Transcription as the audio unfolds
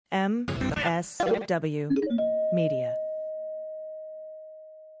MSW Media.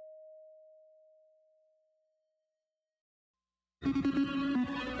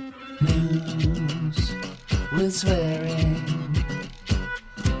 News with swearing.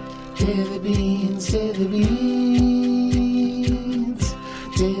 Daily beans, daily beans.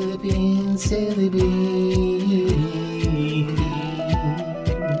 Daily beans, daily beans.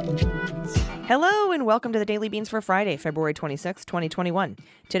 Hello and welcome to the Daily Beans for Friday, February 26, 2021.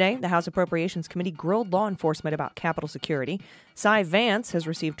 Today, the House Appropriations Committee grilled law enforcement about Capitol security. Cy Vance has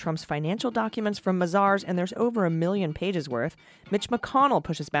received Trump's financial documents from Mazars, and there's over 1 million pages worth. Mitch McConnell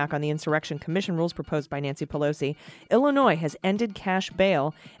pushes back on the Insurrection Commission rules proposed by Nancy Pelosi. Illinois has ended cash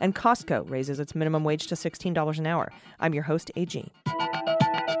bail, and Costco raises its minimum wage to $16 an hour. I'm your host, AG.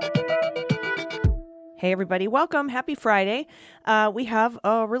 Hey, everybody. Welcome. Happy Friday. We have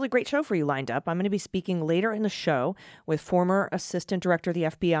a really great show for you lined up. I'm going to be speaking later in the show with former Assistant Director of the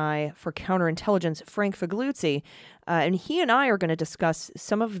FBI for Counterintelligence, Frank Figliuzzi. And he and I are going to discuss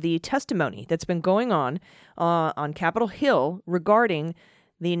some of the testimony that's been going on Capitol Hill regarding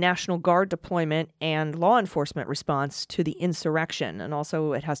the National Guard deployment and law enforcement response to the insurrection. And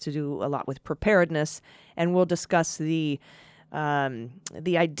also it has to do a lot with preparedness. And we'll discuss the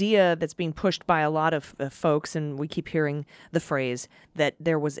idea that's being pushed by a lot of folks, and we keep hearing the phrase that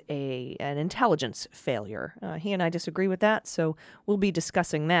there was an intelligence failure. He and I disagree with that, so we'll be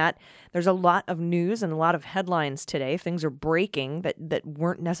discussing that. There's a lot of news and a lot of headlines today. Things are breaking that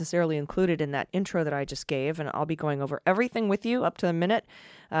weren't necessarily included in that intro that I just gave, and I'll be going over everything with you up to the minute,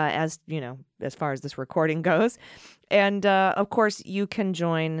 as far as this recording goes. And of course, you can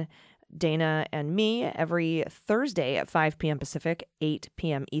join Dana and me every Thursday at 5 p.m. Pacific, 8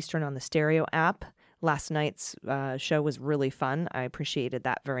 p.m. Eastern on the Stereo app. Last night's show was really fun. I appreciated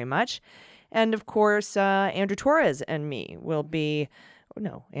that very much. And of course, Andrew Torres and me will be,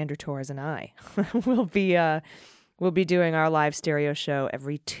 Andrew Torres and I we'll be doing our live stereo show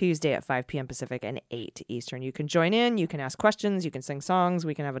every Tuesday at 5 p.m. Pacific and 8 Eastern. You can join in, you can ask questions, you can sing songs,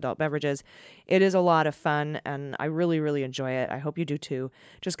 we can have adult beverages. It is a lot of fun, and I really, really enjoy it. I hope you do too.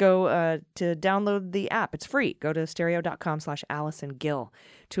 Just go to download the app. It's free. Go to stereo.com/Allison Gill,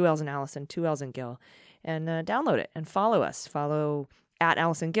 2 L's in Allison, 2 L's in Gill, and download it and follow us. Follow at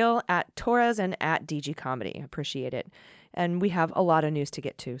Allison Gill, at Torres, and at DG Comedy. I appreciate it. And we have a lot of news to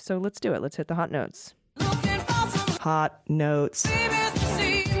get to, so let's do it. Let's hit the hot notes. Hot notes.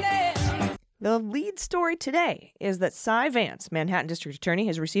 The lead story today is that Cy Vance, Manhattan District Attorney,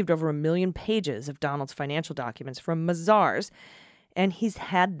 has received over 1 million pages of Donald's financial documents from Mazars, and he's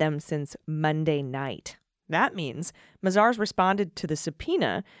had them since Monday night. That means Mazars responded to the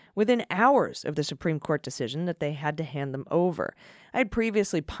subpoena within hours of the Supreme Court decision that they had to hand them over. I had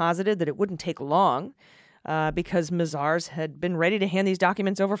previously posited that it wouldn't take long, because Mazars had been ready to hand these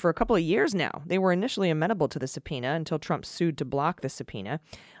documents over for a couple of years now. They were initially amenable to the subpoena until Trump sued to block the subpoena.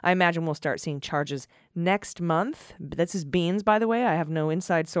 I imagine we'll start seeing charges next month. This is beans, by the way. I have no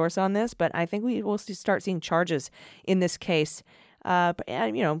inside source on this, but I think we will start seeing charges in this case,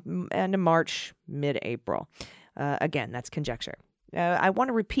 end of March, mid-April. Again, that's conjecture. I want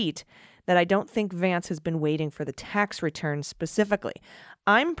to repeat that I don't think Vance has been waiting for the tax returns specifically.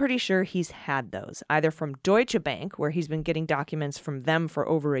 I'm pretty sure he's had those, either from Deutsche Bank, where he's been getting documents from them for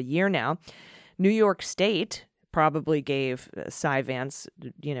over a year now. New York State probably gave Cy Vance,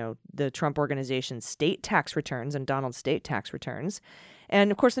 the Trump Organization's state tax returns and Donald's state tax returns.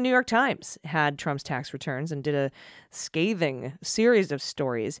 And, of course, the New York Times had Trump's tax returns and did a scathing series of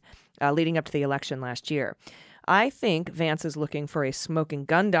stories leading up to the election last year. I think Vance is looking for a smoking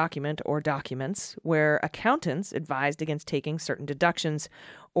gun document or documents where accountants advised against taking certain deductions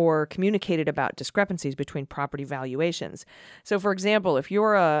or communicated about discrepancies between property valuations. So, for example, if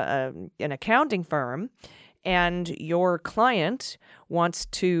you're an accounting firm and your client wants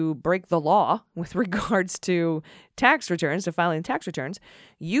to break the law with regards to tax returns, to filing tax returns,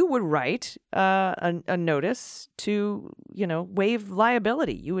 you would write a notice to, waive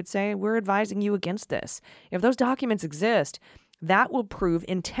liability. You would say, we're advising you against this. If those documents exist, that will prove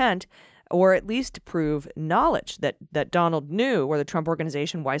intent, or at least prove knowledge that Donald knew, or the Trump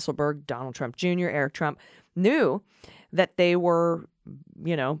Organization, Weisselberg, Donald Trump Jr., Eric Trump, knew that they were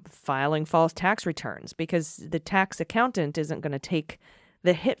filing false tax returns, because the tax accountant isn't going to take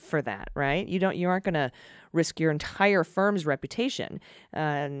the hit for that, right? You aren't going to risk your entire firm's reputation,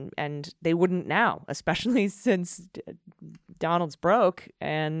 and they wouldn't now, especially since Donald's broke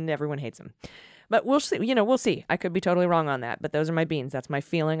and everyone hates him. But we'll see. We'll see. I could be totally wrong on that, but those are my beans. That's my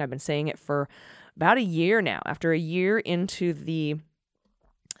feeling. I've been saying it for about a year now. After a year into the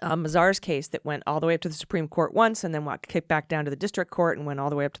Mazar's case that went all the way up to the Supreme Court once and then kicked back down to the district court and went all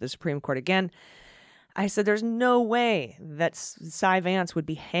the way up to the Supreme Court again. I said, there's no way that Cy Vance would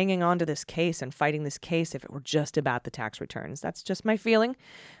be hanging on to this case and fighting this case if it were just about the tax returns. That's just my feeling.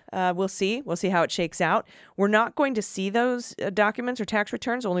 We'll see. We'll see how it shakes out. We're not going to see those documents or tax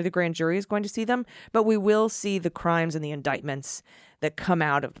returns. Only the grand jury is going to see them. But we will see the crimes and the indictments that come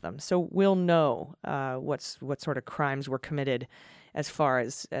out of them. So we'll know what sort of crimes were committed as far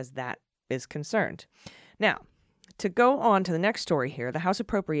as that is concerned. Now, to go on to the next story here, the House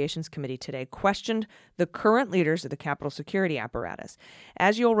Appropriations Committee today questioned the current leaders of the Capitol security apparatus.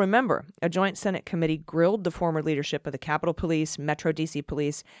 As you'll remember, a joint Senate committee grilled the former leadership of the Capitol Police, Metro D.C.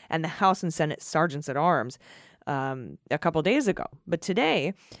 Police, and the House and Senate sergeants at arms a couple days ago. But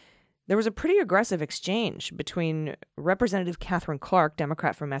today, there was a pretty aggressive exchange between Representative Catherine Clark,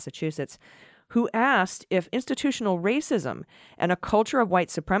 Democrat from Massachusetts, who asked if institutional racism and a culture of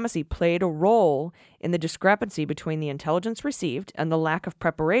white supremacy played a role in the discrepancy between the intelligence received and the lack of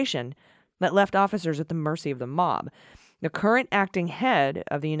preparation that left officers at the mercy of the mob. The current acting head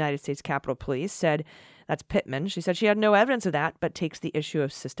of the United States Capitol Police said, that's Pittman, she said she had no evidence of that, but takes the issue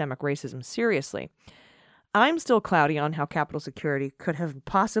of systemic racism seriously. I'm still cloudy on how Capitol Security could have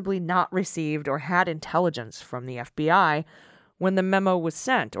possibly not received or had intelligence from the FBI when the memo was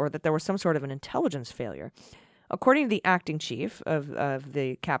sent, or that there was some sort of an intelligence failure. According to the acting chief of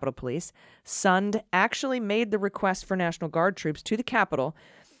the Capitol Police, Sund actually made the request for National Guard troops to the Capitol,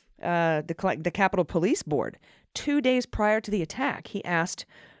 the Capitol Police Board, 2 days prior to the attack. He asked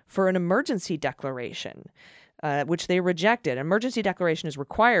for an emergency declaration, which they rejected. An emergency declaration is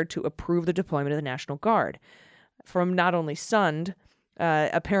required to approve the deployment of the National Guard. From not only Sund,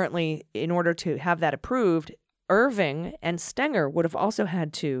 apparently, in order to have that approved, Irving and Stenger would have also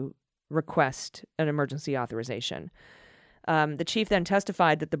had to request an emergency authorization. The chief then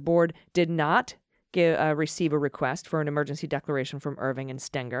testified that the board did not receive a request for an emergency declaration from Irving and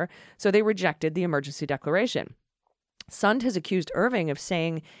Stenger, so they rejected the emergency declaration. Sund has accused Irving of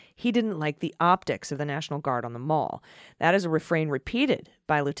saying he didn't like the optics of the National Guard on the mall. That is a refrain repeated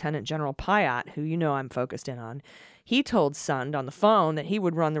by Lieutenant General Pyatt, who you know I'm focused in on. He told Sund on the phone that he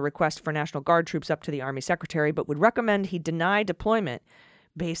would run the request for National Guard troops up to the Army Secretary, but would recommend he deny deployment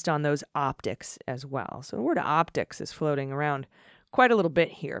based on those optics as well. So the word optics is floating around quite a little bit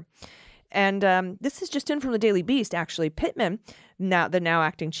here. And this is just in from the Daily Beast, actually. Pittman, the now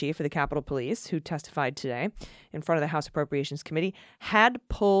acting chief of the Capitol Police, who testified today in front of the House Appropriations Committee, had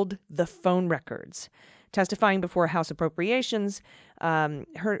pulled the phone records. Testifying before House Appropriations,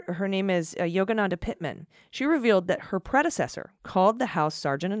 her name is Yogananda Pittman. She revealed that her predecessor called the House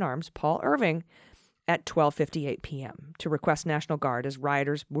Sergeant-at-Arms, Paul Irving, at 12:58 p.m. to request National Guard as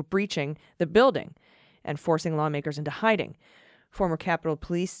rioters were breaching the building and forcing lawmakers into hiding. Former Capitol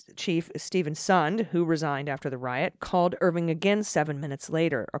Police Chief Stephen Sund, who resigned after the riot, called Irving again 7 minutes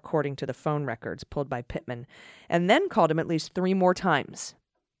later, according to the phone records pulled by Pittman, and then called him at least 3 more times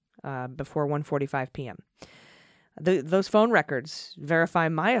before 1:45 p.m. Those phone records verify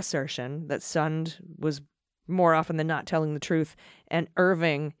my assertion that Sund was more often than not telling the truth, and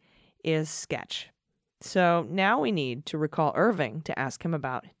Irving is sketch. So now we need to recall Irving to ask him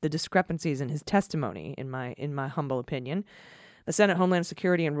about the discrepancies in his testimony, in my humble opinion. The Senate Homeland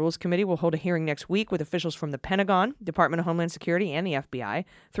Security and Rules Committee will hold a hearing next week with officials from the Pentagon, Department of Homeland Security, and the FBI,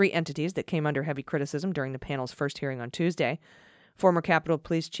 3 entities that came under heavy criticism during the panel's first hearing on Tuesday. Former Capitol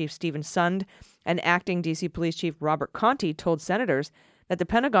Police Chief Stephen Sund and acting D.C. Police Chief Robert Conti told senators that the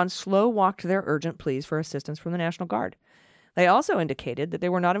Pentagon slow-walked their urgent pleas for assistance from the National Guard. They also indicated that they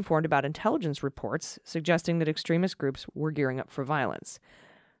were not informed about intelligence reports suggesting that extremist groups were gearing up for violence.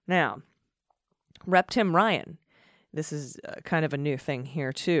 Now, Rep. Tim Ryan, this is kind of a new thing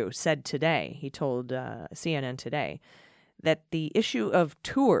here too, said today, he told CNN today, that the issue of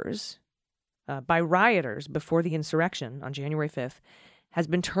tours by rioters before the insurrection on January 5th has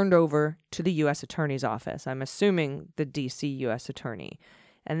been turned over to the U.S. Attorney's Office. I'm assuming the D.C. U.S. Attorney.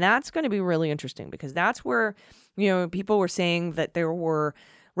 And that's going to be really interesting because that's where, people were saying that there were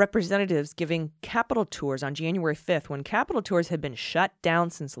representatives giving Capitol tours on January 5th when Capitol tours had been shut down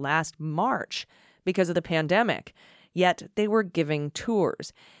since last March because of the pandemic. Yet they were giving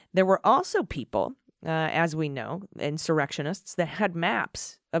tours. There were also people, as we know, insurrectionists that had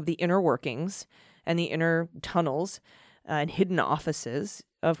maps of the inner workings and the inner tunnels and hidden offices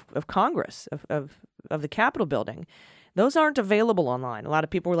of Congress, of the Capitol building. Those aren't available online. A lot of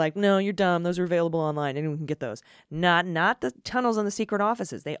people were like, no, you're dumb. Those are available online. Anyone can get those. Not the tunnels and the secret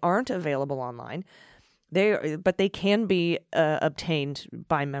offices. They aren't available online. But they can be obtained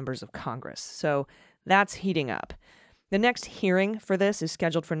by members of Congress. So that's heating up. The next hearing for this is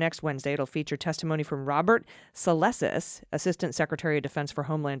scheduled for next Wednesday. It'll feature testimony from Robert Salesis, Assistant Secretary of Defense for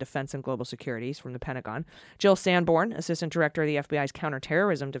Homeland Defense and Global Security from the Pentagon, Jill Sanborn, Assistant Director of the FBI's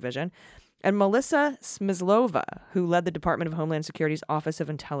Counterterrorism Division, and Melissa Smyslova, who led the Department of Homeland Security's Office of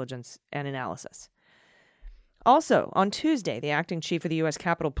Intelligence and Analysis. Also, on Tuesday, the acting chief of the U.S.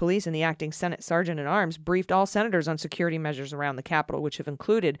 Capitol Police and the acting Senate Sergeant-at-Arms briefed all senators on security measures around the Capitol, which have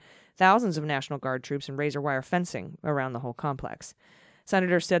included thousands of National Guard troops and razor wire fencing around the whole complex.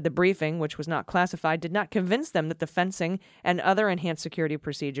 Senators said the briefing, which was not classified, did not convince them that the fencing and other enhanced security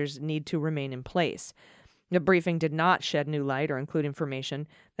procedures need to remain in place. The briefing did not shed new light or include information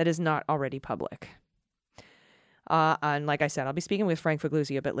that is not already public. And like I said, I'll be speaking with Frank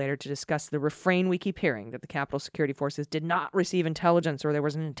Figliuzzi a bit later to discuss the refrain we keep hearing that the Capitol Security Forces did not receive intelligence or there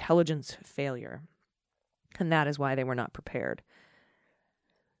was an intelligence failure. And that is why they were not prepared.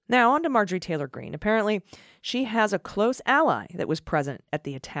 Now, on to Marjorie Taylor Greene. Apparently, she has a close ally that was present at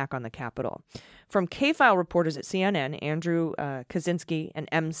the attack on the Capitol. From K-File reporters at CNN, Andrew Kaczynski and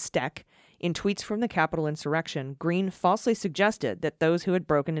M. Steck, in tweets from the Capitol insurrection, Greene falsely suggested that those who had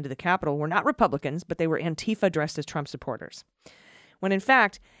broken into the Capitol were not Republicans, but they were Antifa dressed as Trump supporters. When in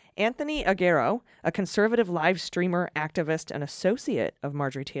fact, Anthony Aguero, a conservative live streamer, activist, and associate of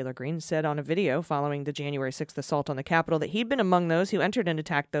Marjorie Taylor Greene, said on a video following the January 6th assault on the Capitol that he'd been among those who entered and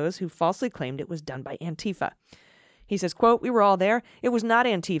attacked those who falsely claimed it was done by Antifa. He says, quote, "We were all there. It was not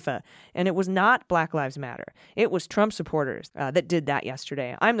Antifa, and it was not Black Lives Matter. It was Trump supporters that did that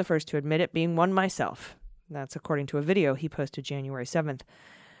yesterday. I'm the first to admit it, being one myself." That's according to a video he posted January 7th.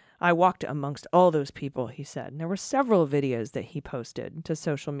 "I walked amongst all those people," he said. And there were several videos that he posted to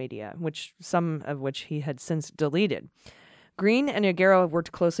social media, some of which he had since deleted. Greene and Aguero have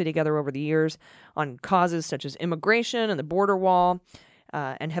worked closely together over the years on causes such as immigration and the border wall,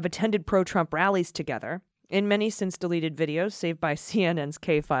 and have attended pro-Trump rallies together. In many since-deleted videos, saved by CNN's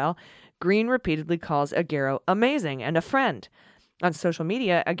K-File, Greene repeatedly calls Aguero amazing and a friend. On social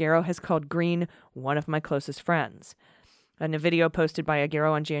media, Aguero has called Greene one of my closest friends. In a video posted by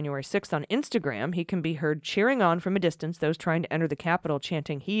Aguero on January 6th on Instagram, he can be heard cheering on from a distance those trying to enter the Capitol,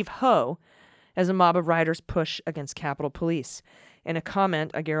 chanting "Heave ho!" as a mob of rioters push against Capitol Police. In a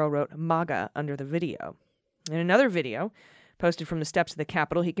comment, Aguero wrote MAGA under the video. In another video, posted from the steps of the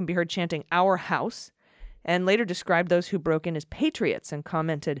Capitol, he can be heard chanting "Our House," and later described those who broke in as patriots and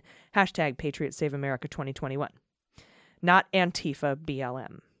commented #Patriots Save America 2021. Not Antifa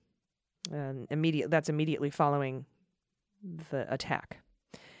BLM. And that's immediately following the attack.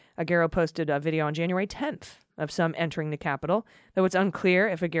 Aguero posted a video on January 10th of some entering the Capitol, though it's unclear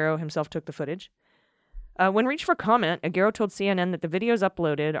if Aguero himself took the footage. When reached for comment, Aguero told CNN that the videos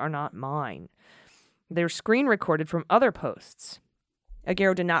uploaded are not mine. They're screen recorded from other posts.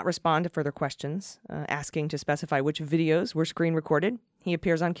 Aguero did not respond to further questions, asking to specify which videos were screen recorded. He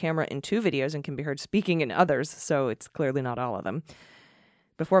appears on camera in 2 videos and can be heard speaking in others, so it's clearly not all of them.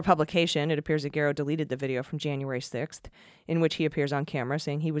 Before publication, it appears Aguero deleted the video from January 6th, in which he appears on camera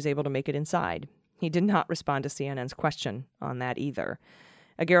saying he was able to make it inside. He did not respond to CNN's question on that either.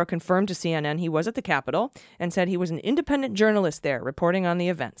 Aguero confirmed to CNN he was at the Capitol and said he was an independent journalist there reporting on the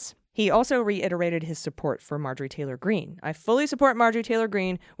events. He also reiterated his support for Marjorie Taylor Greene. "I fully support Marjorie Taylor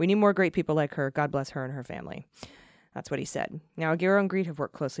Greene. We need more great people like her. God bless her and her family." That's what he said. Now, Aguero and Greene have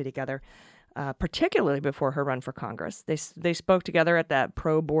worked closely together, particularly before her run for Congress. They spoke together at that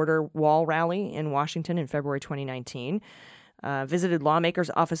pro-border wall rally in Washington in February 2019, visited lawmakers'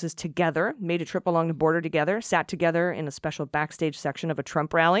 offices together, made a trip along the border together, sat together in a special backstage section of a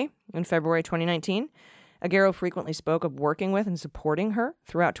Trump rally in February 2019. Aguero frequently spoke of working with and supporting her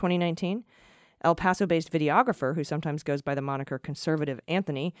throughout 2019. El Paso-based videographer, who sometimes goes by the moniker Conservative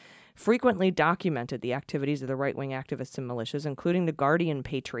Anthony, frequently documented the activities of the right-wing activists and militias, including the Guardian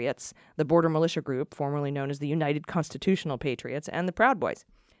Patriots, the border militia group, formerly known as the United Constitutional Patriots, and the Proud Boys.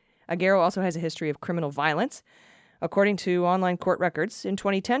 Aguero also has a history of criminal violence. According to online court records, in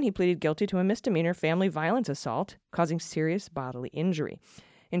 2010 he pleaded guilty to a misdemeanor family violence assault, causing serious bodily injury.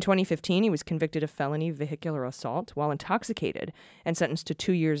 In 2015, he was convicted of felony vehicular assault while intoxicated and sentenced to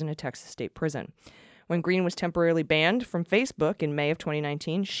 2 years in a Texas state prison. When Greene was temporarily banned from Facebook in May of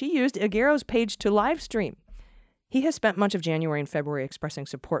 2019, she used Aguero's page to live stream. He has spent much of January and February expressing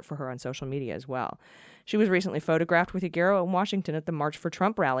support for her on social media as well. She was recently photographed with Aguero in Washington at the March for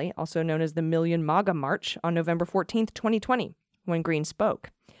Trump rally, also known as the Million MAGA March, on November 14th, 2020, when Greene spoke.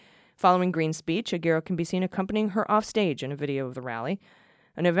 Following Greene's speech, Aguero can be seen accompanying her off stage in a video of the rally.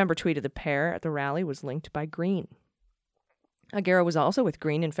 A November tweet of the pair at the rally was linked by Greene. Aguero was also with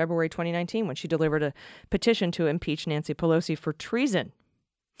Greene in February 2019 when she delivered a petition to impeach Nancy Pelosi for treason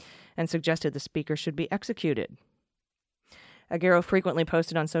and suggested the speaker should be executed. Aguero frequently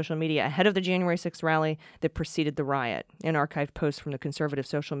posted on social media ahead of the January 6th rally that preceded the riot. In archived posts from the conservative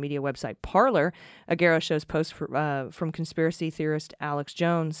social media website Parler, Aguero shows posts from conspiracy theorist Alex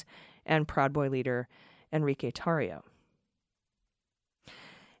Jones and Proud Boy leader Enrique Tarrio.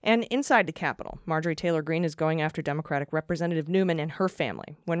 And inside the Capitol, Marjorie Taylor Greene is going after Democratic Representative Newman and her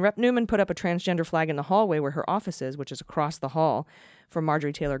family. When Rep. Newman put up a transgender flag in the hallway where her office is, which is across the hall from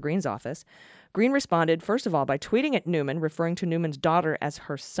Marjorie Taylor Greene's office, Greene responded, first of all, by tweeting at Newman, referring to Newman's daughter as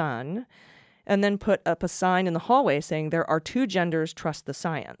her son, and then put up a sign in the hallway saying, "There are two genders, trust the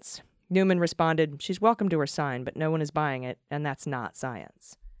science." Newman responded, "She's welcome to her sign, but no one is buying it, and that's not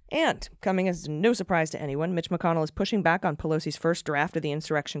science." And, coming as no surprise to anyone, Mitch McConnell is pushing back on Pelosi's first draft of the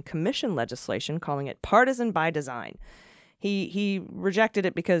Insurrection Commission legislation, calling it partisan by design. He rejected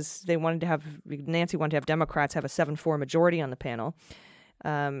it because Nancy wanted to have Democrats have a 7-4 majority on the panel.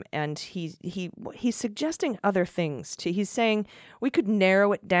 And he's suggesting other things. He's saying we could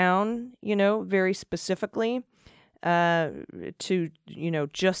narrow it down, very specifically to,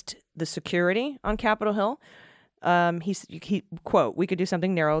 just the security on Capitol Hill. He quote, "We could do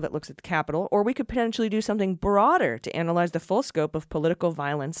something narrow that looks at the Capitol, or we could potentially do something broader to analyze the full scope of political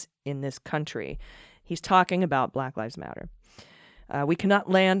violence in this country." He's talking about Black Lives Matter. We cannot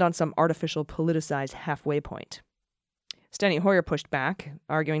land on some artificial politicized halfway point. Steny Hoyer pushed back,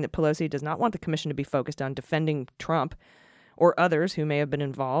 arguing that Pelosi does not want the commission to be focused on defending Trump or others who may have been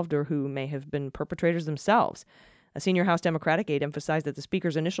involved or who may have been perpetrators themselves. A senior House Democratic aide emphasized that the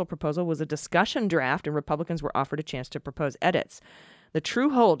Speaker's initial proposal was a discussion draft and Republicans were offered a chance to propose edits. The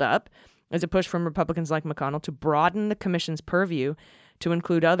true holdup is a push from Republicans like McConnell to broaden the commission's purview to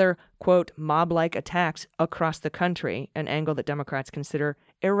include other, quote, mob-like attacks across the country, an angle that Democrats consider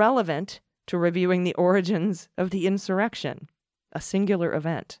irrelevant to reviewing the origins of the insurrection, a singular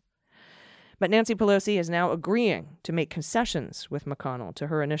event. But Nancy Pelosi is now agreeing to make concessions with McConnell to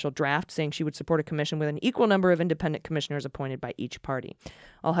her initial draft, saying she would support a commission with an equal number of independent commissioners appointed by each party.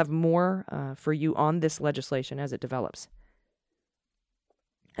 I'll have more for you on this legislation as it develops.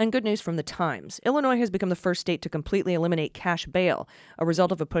 And good news from the Times. Illinois has become the first state to completely eliminate cash bail, a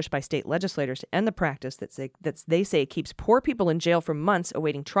result of a push by state legislators to end the practice that they say keeps poor people in jail for months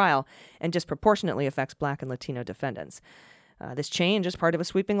awaiting trial and disproportionately affects Black and Latino defendants. This change is part of a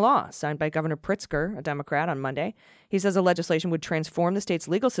sweeping law signed by Governor Pritzker, a Democrat, on Monday. He says the legislation would transform the state's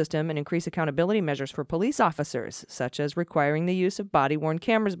legal system and increase accountability measures for police officers, such as requiring the use of body-worn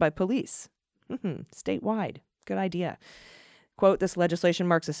cameras by police. Statewide. Good idea. Quote, "This legislation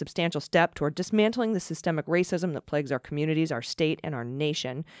marks a substantial step toward dismantling the systemic racism that plagues our communities, our state, and our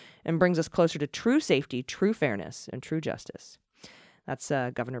nation, and brings us closer to true safety, true fairness, and true justice." That's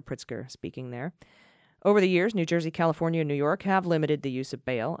Governor Pritzker speaking there. Over the years, New Jersey, California, and New York have limited the use of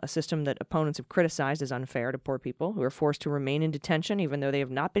bail, a system that opponents have criticized as unfair to poor people who are forced to remain in detention even though they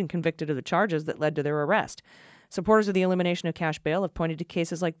have not been convicted of the charges that led to their arrest. Supporters of the elimination of cash bail have pointed to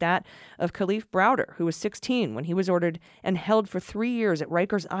cases like that of Khalif Browder, who was 16 when he was ordered and held for 3 years at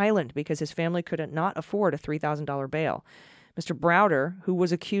Rikers Island because his family could not afford a $3,000 bail. Mr. Browder, who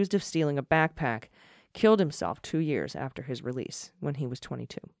was accused of stealing a backpack, killed himself 2 years after his release when he was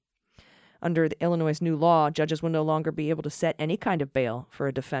 22. Under the Illinois' new law, judges will no longer be able to set any kind of bail for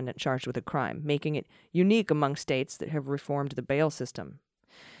a defendant charged with a crime, making it unique among states that have reformed the bail system.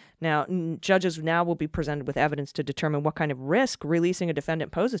 Now, judges now will be presented with evidence to determine what kind of risk releasing a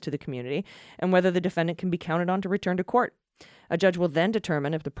defendant poses to the community and whether the defendant can be counted on to return to court. A judge will then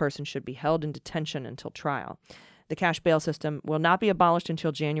determine if the person should be held in detention until trial. The cash bail system will not be abolished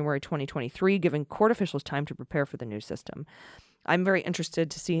until January 2023, giving court officials time to prepare for the new system. I'm very interested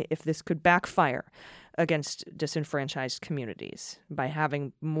to see if this could backfire against disenfranchised communities by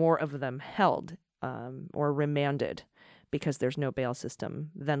having more of them held or remanded because there's no bail system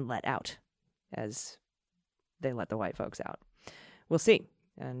than let out as they let the white folks out. We'll see,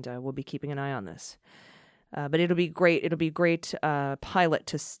 and we'll be keeping an eye on this. But it'll be great. It'll be a great pilot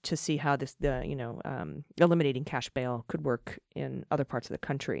to see how this, eliminating cash bail could work in other parts of the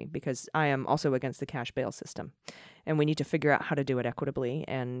country, because I am also against the cash bail system, and we need to figure out how to do it equitably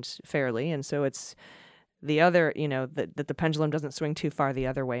and fairly. And so it's the other, that the pendulum doesn't swing too far the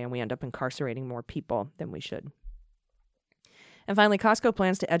other way, and we end up incarcerating more people than we should. And finally, Costco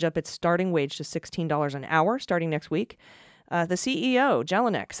plans to edge up its starting wage to $16 an hour starting next week. The CEO,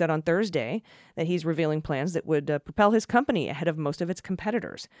 Jelinek, said on Thursday that he's revealing plans that would propel his company ahead of most of its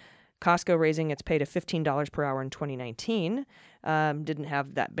competitors. Costco raising its pay to $15 per hour in 2019 didn't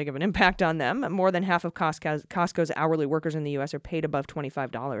have that big of an impact on them. More than half of Costco's hourly workers in the U.S. are paid above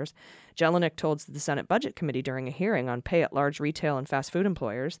 $25. Jelinek told the Senate Budget Committee during a hearing on pay at large retail and fast food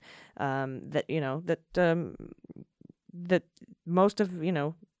employers that that most of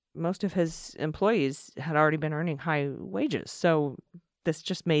his employees had already been earning high wages. So this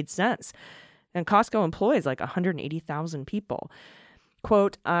just made sense. And Costco employs like 180,000 people.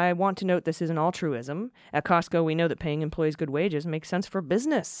 Quote, I want to note this is an altruism. At Costco, we know that paying employees good wages makes sense for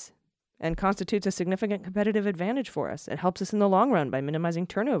business and constitutes a significant competitive advantage for us. It helps us in the long run by minimizing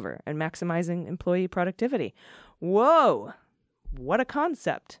turnover and maximizing employee productivity. Whoa, what a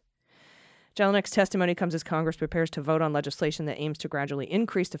concept. Jelinek's testimony comes as Congress prepares to vote on legislation that aims to gradually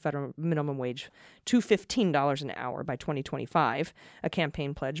increase the federal minimum wage to $15 an hour by 2025, a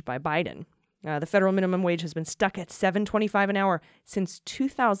campaign pledge by Biden. The federal minimum wage has been stuck at $7.25 an hour since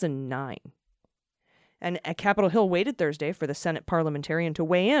 2009. And Capitol Hill waited Thursday for the Senate parliamentarian to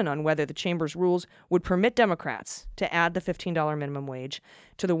weigh in on whether the chamber's rules would permit Democrats to add the $15 minimum wage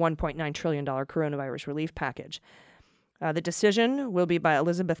to the $1.9 trillion coronavirus relief package. The decision will be by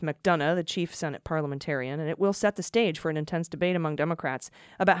Elizabeth McDonough, the chief Senate parliamentarian, and it will set the stage for an intense debate among Democrats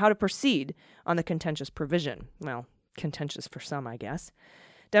about how to proceed on the contentious provision. Well, contentious for some, I guess.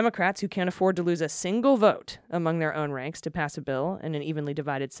 Democrats, who can't afford to lose a single vote among their own ranks to pass a bill in an evenly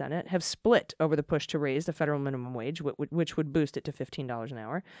divided Senate, have split over the push to raise the federal minimum wage, which would boost it to $15 an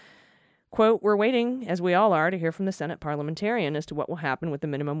hour. Quote, we're waiting, as we all are, to hear from the Senate parliamentarian as to what will happen with the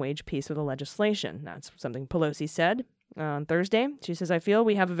minimum wage piece of the legislation. That's something Pelosi said on Thursday. She says, I feel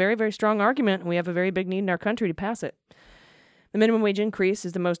we have a very, very strong argument, and we have a very big need in our country to pass it. The minimum wage increase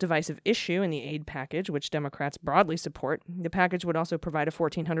is the most divisive issue in the aid package, which Democrats broadly support. The package would also provide a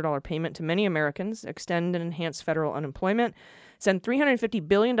 $1,400 payment to many Americans, extend and enhance federal unemployment, send $350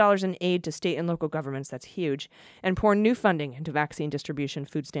 billion in aid to state and local governments, that's huge, and pour new funding into vaccine distribution,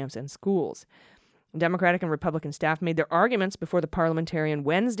 food stamps, and schools. Democratic and Republican staff made their arguments before the parliamentarian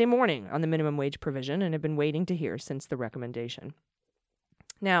Wednesday morning on the minimum wage provision and have been waiting to hear since the recommendation.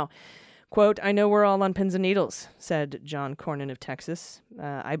 Now, quote, I know we're all on pins and needles, said John Cornyn of Texas.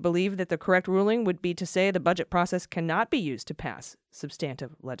 I believe that the correct ruling would be to say the budget process cannot be used to pass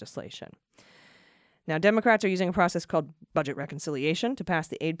substantive legislation. Now, Democrats are using a process called budget reconciliation to pass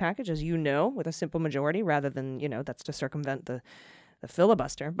the aid package, as you know, with a simple majority rather than, that's to circumvent the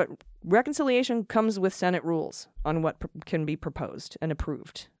filibuster. But reconciliation comes with Senate rules on what can be proposed and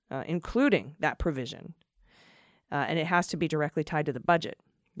approved, including that provision. And it has to be directly tied to the budget.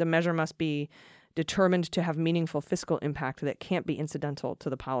 The measure must be determined to have meaningful fiscal impact that can't be incidental to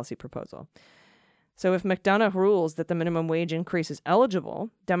the policy proposal. So if McDonough rules that the minimum wage increase is eligible,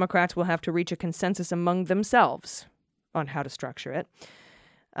 Democrats will have to reach a consensus among themselves on how to structure it.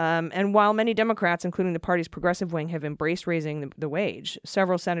 And while many Democrats, including the party's progressive wing, have embraced raising the wage,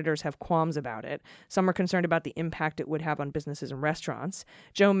 several senators have qualms about it. Some are concerned about the impact it would have on businesses and restaurants.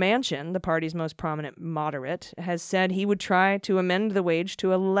 Joe Manchin, the party's most prominent moderate, has said he would try to amend the wage to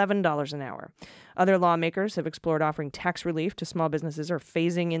 $11 an hour. Other lawmakers have explored offering tax relief to small businesses or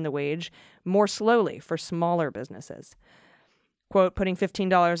phasing in the wage more slowly for smaller businesses. Quote, putting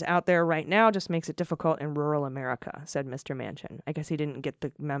 $15 out there right now just makes it difficult in rural America, said Mr. Manchin. I guess he didn't get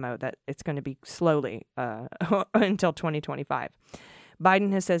the memo that it's going to be slowly until 2025.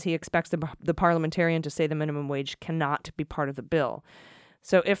 Biden says he expects the parliamentarian to say the minimum wage cannot be part of the bill.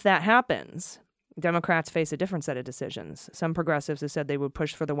 So if that happens, Democrats face a different set of decisions. Some progressives have said they would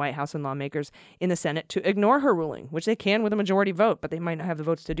push for the White House and lawmakers in the Senate to ignore her ruling, which they can with a majority vote, but they might not have the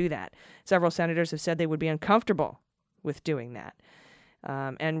votes to do that. Several senators have said they would be uncomfortable with doing that.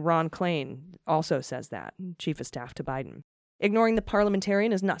 And Ron Klain also says that, chief of staff to Biden. Ignoring the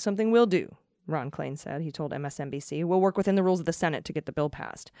parliamentarian is not something we'll do, Ron Klain said. He told MSNBC, we'll work within the rules of the Senate to get the bill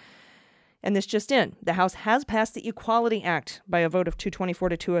passed. And this just in, the House has passed the Equality Act by a vote of 224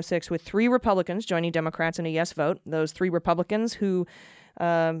 to 206, with 3 Republicans joining Democrats in a yes vote. Those 3 Republicans who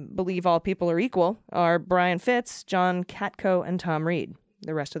believe all people are equal are Brian Fitz, John Katko, and Tom Reed.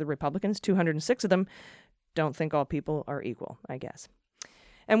 The rest of the Republicans, 206 of them, don't think all people are equal, I guess.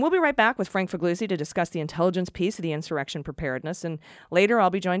 And we'll be right back with Frank Figliuzzi to discuss the intelligence piece of the insurrection preparedness. And later I'll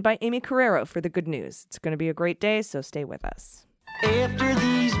be joined by Amy Carrero for the good news. It's going to be a great day, so stay with us. After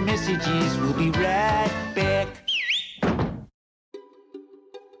these messages, we'll be right back.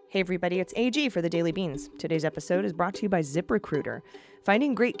 Hey everybody, it's AG for the Daily Beans. Today's episode is brought to you by ZipRecruiter.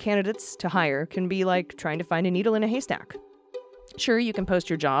 Finding great candidates to hire can be like trying to find a needle in a haystack. Sure, you can post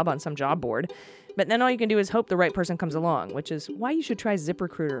your job on some job board, but then all you can do is hope the right person comes along, which is why you should try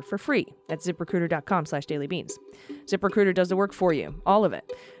ZipRecruiter for free at ZipRecruiter.com/dailybeans. ZipRecruiter does the work for you, all of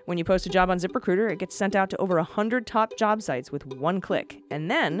it. When you post a job on ZipRecruiter, it gets sent out to over 100 top job sites with one click. And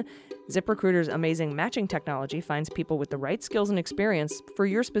then ZipRecruiter's amazing matching technology finds people with the right skills and experience for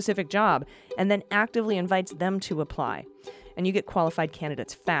your specific job and then actively invites them to apply. and you get qualified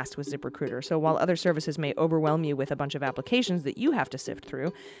candidates fast with ZipRecruiter. So while other services may overwhelm you with a bunch of applications that you have to sift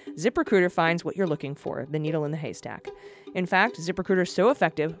through, ZipRecruiter finds what you're looking for, the needle in the haystack. In fact, ZipRecruiter is so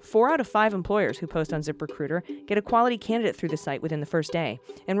effective, 4 out of 5 employers who post on ZipRecruiter get a quality candidate through the site within the first day.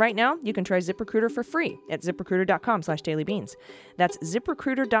 And right now, you can try ZipRecruiter for free at ZipRecruiter.com/dailybeans. That's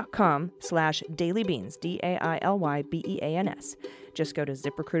ZipRecruiter.com/dailybeans, DAILYBEANS. Just go to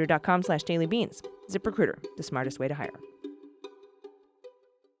ZipRecruiter.com/dailybeans. ZipRecruiter, the smartest way to hire.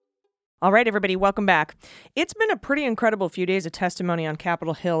 All right, everybody, welcome back. It's been a pretty incredible few days of testimony on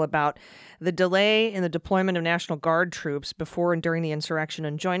Capitol Hill about the delay in the deployment of National Guard troops before and during the insurrection.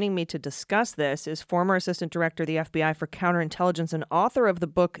 And joining me to discuss this is former Assistant Director of the FBI for Counterintelligence and author of the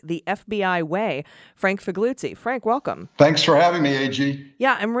book, The FBI Way, Frank Figliuzzi. Frank, welcome. Thanks for having me, AG.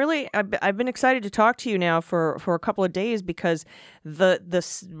 Yeah, I've been excited to talk to you now for a couple of days because the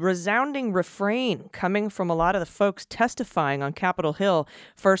resounding refrain coming from a lot of the folks testifying on Capitol Hill,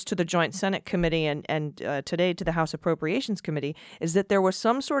 first to the Joint Senate Committee and today to the House Appropriations Committee, is that there was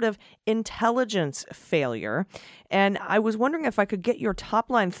some sort of intelligence failure. And I was wondering if I could get your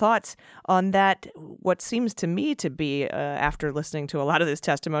top-line thoughts on that, what seems to me to be, after listening to a lot of this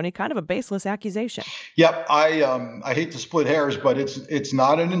testimony, kind of a baseless accusation. Yep, I hate to split hairs, but it's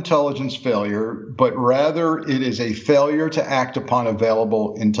not an intelligence failure, but rather it is a failure to act upon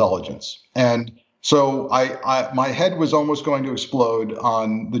available intelligence. And so my head was almost going to explode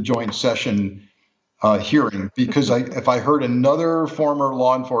on the joint session hearing because if I heard another former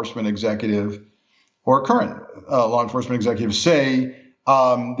law enforcement executive or current law enforcement executive say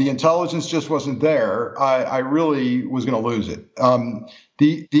the intelligence just wasn't there, I really was going to lose it.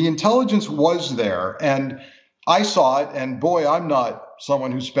 The intelligence was there, and I saw it. And boy, I'm not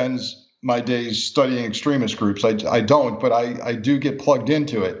someone who spends my days studying extremist groups. I don't, but I do get plugged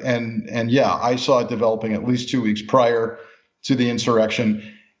into it. And yeah, I saw it developing at least 2 weeks prior to the insurrection.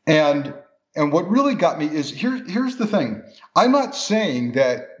 And what really got me is here's the thing. I'm not saying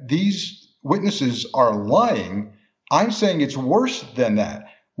that these witnesses are lying. I'm saying it's worse than that.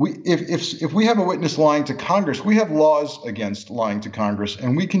 If we have a witness lying to Congress, we have laws against lying to Congress,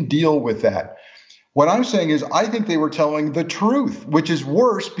 and we can deal with that. What I'm saying is I think they were telling the truth, which is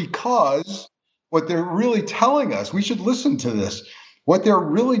worse because what they're really telling us, we should listen to this. What they're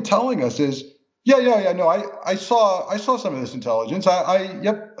really telling us is, no, I saw some of this intelligence.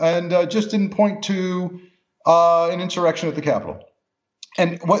 And just didn't point to an insurrection at the Capitol.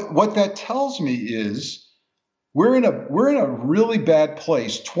 And what that tells me is we're in a really bad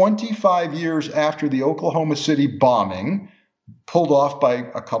place 25 years after the Oklahoma City bombing, pulled off by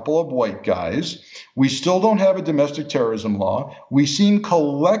a couple of white guys. We still don't have a domestic terrorism law. We seem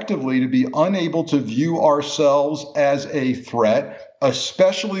collectively to be unable to view ourselves as a threat,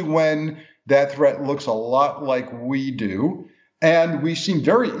 especially when that threat looks a lot like we do. And we seem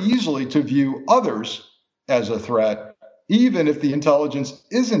very easily to view others as a threat, even if the intelligence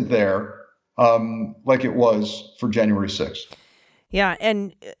isn't there, like it was for January 6th. Yeah,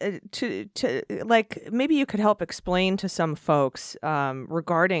 and to like maybe you could help explain to some folks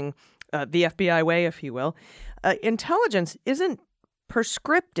regarding the FBI way, if you will. Intelligence isn't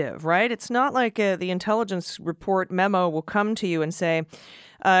prescriptive, right? It's not like the intelligence report memo will come to you and say,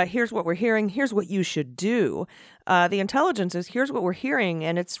 here's what we're hearing, here's what you should do. The intelligence is here's what we're hearing,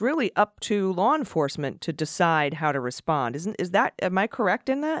 and it's really up to law enforcement to decide how to respond. Am I correct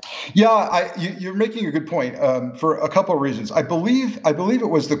in that? Yeah, you're making a good point for a couple of reasons. I believe it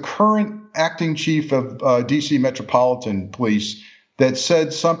was the current acting chief of DC Metropolitan Police that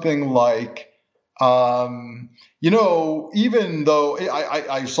said something like, even though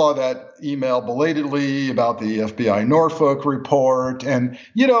I saw that email belatedly about the FBI Norfolk report, and,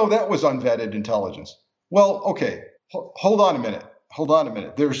 that was unvetted intelligence. Well, okay, hold on a minute.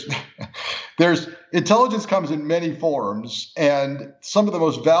 There's intelligence comes in many forms, and some of the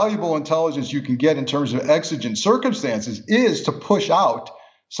most valuable intelligence you can get in terms of exigent circumstances is to push out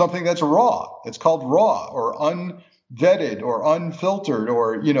something that's raw. It's called raw or unvetted or unfiltered,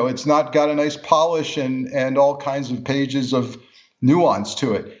 or, it's not got a nice polish and all kinds of pages of nuance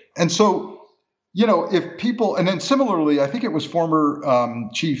to it. And so, if people, and then similarly, I think it was former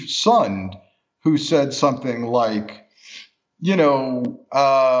Chief Sund who said something like, this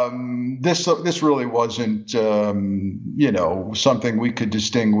really wasn't, something we could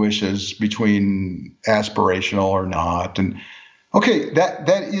distinguish as between aspirational or not. And okay, that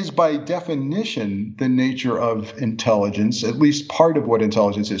is by definition the nature of intelligence, at least part of what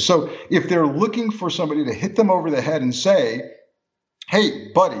intelligence is. So if they're looking for somebody to hit them over the head and say,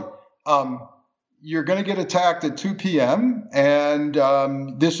 hey, buddy, you're going to get attacked at 2 p.m. and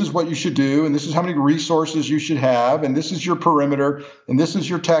this is what you should do, and this is how many resources you should have, and this is your perimeter, and this is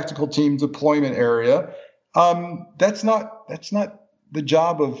your tactical team deployment area. That's not the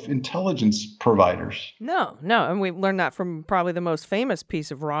job of intelligence providers. No, and we learned that from probably the most famous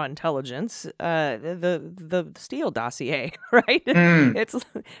piece of raw intelligence, the Steele dossier, right? It's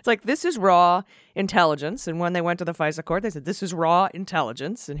like, this is raw intelligence, and when they went to the FISA court, they said, this is raw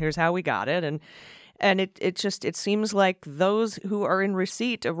intelligence, and here's how we got it, and it seems like those who are in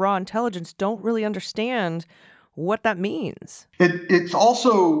receipt of raw intelligence don't really understand what that means. It's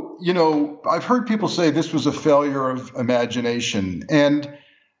also, I've heard people say this was a failure of imagination. And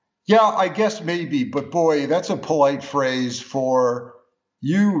yeah, I guess maybe, but boy, that's a polite phrase for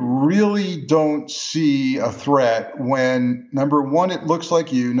you really don't see a threat when, number one, it looks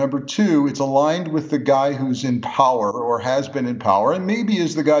like you. Number two, it's aligned with the guy who's in power or has been in power and maybe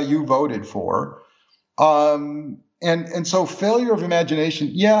is the guy you voted for. And so failure of imagination,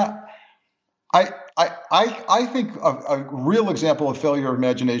 yeah, I think a real example of failure of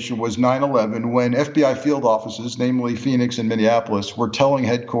imagination was 9/11 when FBI field offices, namely Phoenix and Minneapolis, were telling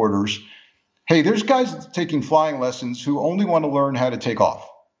headquarters, hey, there's guys taking flying lessons who only want to learn how to take off.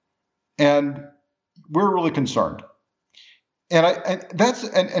 And we're really concerned.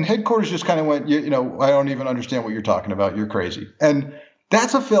 And headquarters just kind of went, I don't even understand what you're talking about. You're crazy. And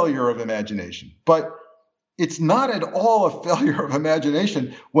that's a failure of imagination. But it's not at all a failure of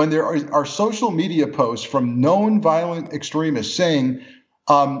imagination when there are social media posts from known violent extremists saying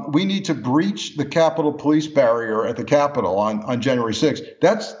we need to breach the Capitol Police barrier at the Capitol on January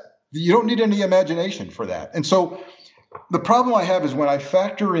 6th. You don't need any imagination for that. And so the problem I have is when I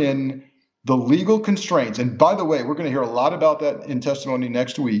factor in the legal constraints, and by the way, we're going to hear a lot about that in testimony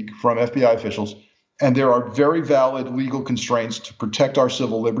next week from FBI officials, and there are very valid legal constraints to protect our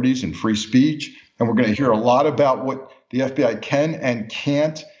civil liberties and free speech. And we're going to hear a lot about what the FBI can and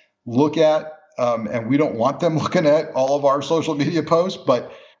can't look at. And we don't want them looking at all of our social media posts,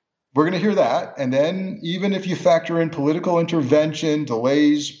 but we're going to hear that. And then even if you factor in political intervention,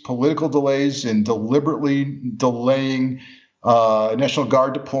 political delays in deliberately delaying National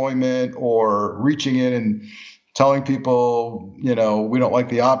Guard deployment or reaching in and telling people, we don't like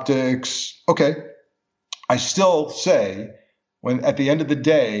the optics. Okay. I still say when at the end of the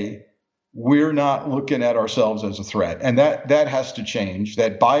day, we're not looking at ourselves as a threat. And that has to change.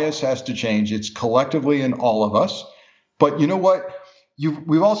 That bias has to change. It's collectively in all of us. But you know what?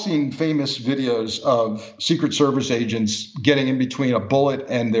 We've all seen famous videos of Secret Service agents getting in between a bullet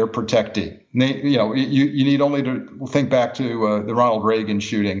and their protectee. You need only to think back to the Ronald Reagan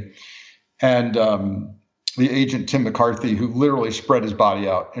shooting and the agent Tim McCarthy, who literally spread his body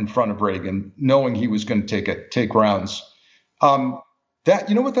out in front of Reagan, knowing he was going to take rounds.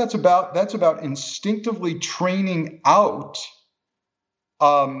 You know what that's about? That's about instinctively training out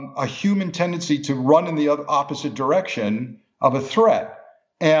a human tendency to run in the opposite direction of a threat.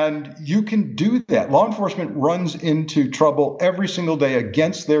 And you can do that. Law enforcement runs into trouble every single day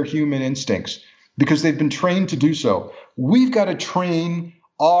against their human instincts because they've been trained to do so. We've got to train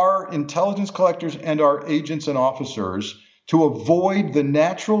our intelligence collectors and our agents and officers to avoid the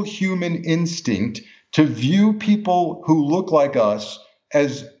natural human instinct to view people who look like us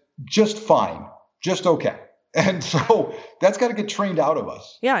as just fine, just okay. And so that's got to get trained out of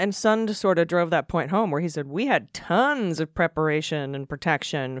us. Yeah, and Sund sort of drove that point home where he said, we had tons of preparation and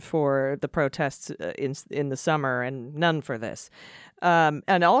protection for the protests in the summer and none for this.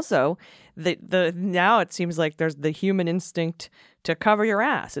 And also, now it seems like there's the human instinct to cover your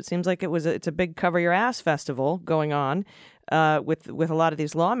ass. It seems like it's a big cover your ass festival going on with a lot of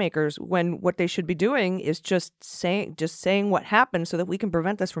these lawmakers, when what they should be doing is just saying what happened so that we can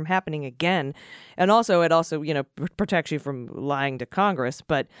prevent this from happening again. And also, it also protects you from lying to Congress.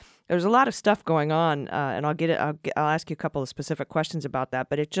 But there's a lot of stuff going on, and I'll ask you a couple of specific questions about that.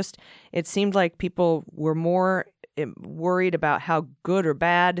 But it seemed like people were more worried about how good or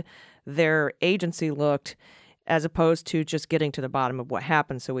bad their agency looked, as opposed to just getting to the bottom of what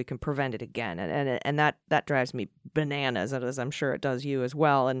happened so we can prevent it again. And that drives me bananas, as I'm sure it does you as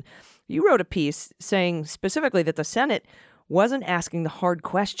well. And you wrote a piece saying specifically that the Senate wasn't asking the hard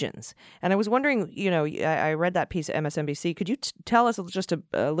questions. And I was wondering, I read that piece at MSNBC. Could you tell us just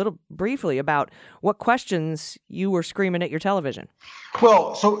a little briefly about what questions you were screaming at your television?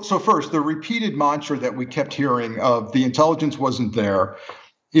 Well, so first, the repeated mantra that we kept hearing of the intelligence wasn't there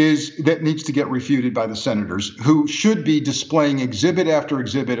that needs to get refuted by the senators, who should be displaying exhibit after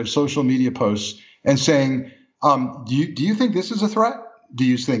exhibit of social media posts and saying, do you think this is a threat? Do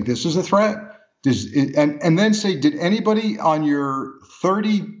you think this is a threat? And then say, did anybody on your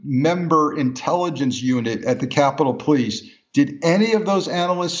 30-member intelligence unit at the Capitol Police, did any of those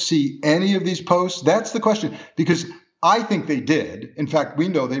analysts see any of these posts? That's the question, because I think they did. In fact, we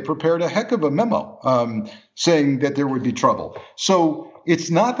know they prepared a heck of a memo saying that there would be trouble. So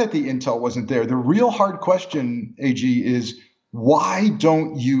it's not that the intel wasn't there. The real hard question, AG, is why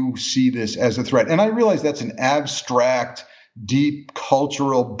don't you see this as a threat? And I realize that's an abstract, deep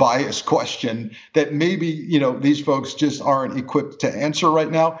cultural bias question that maybe, these folks just aren't equipped to answer right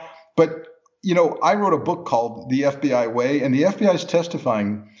now. But, I wrote a book called The FBI Way, and the FBI is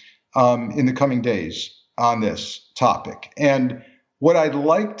testifying in the coming days on this topic. And what I'd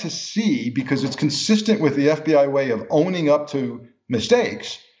like to see, because it's consistent with the FBI way of owning up to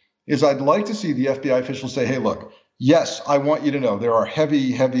mistakes, is I'd like to see the FBI officials say, hey, look, yes, I want you to know there are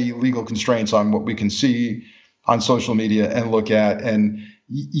heavy, heavy legal constraints on what we can see on social media and look at. And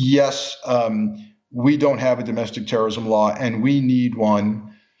yes, we don't have a domestic terrorism law and we need one,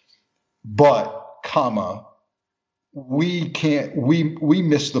 but, we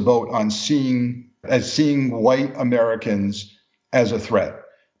missed the boat on seeing white Americans as a threat,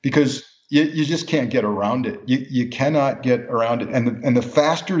 because you just can't get around it. You cannot get around it. And the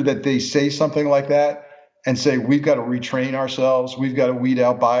faster that they say something like that and say, we've got to retrain ourselves, we've got to weed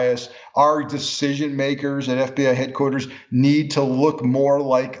out bias, our decision makers at FBI headquarters need to look more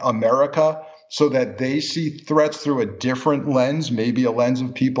like America so that they see threats through a different lens, maybe a lens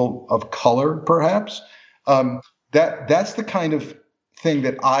of people of color, perhaps. That's the kind of thing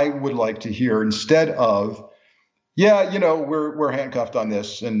that I would like to hear, instead of, we're handcuffed on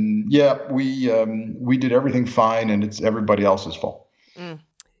this, and we did everything fine, and it's everybody else's fault.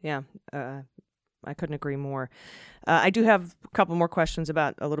 I couldn't agree more. I do have a couple more questions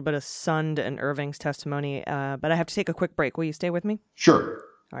about a little bit of Sund and Irving's testimony, but I have to take a quick break. Will you stay with me? Sure.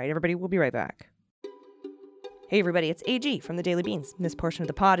 All right, everybody, we'll be right back. Hey, everybody, it's AG from the Daily Beans. This portion of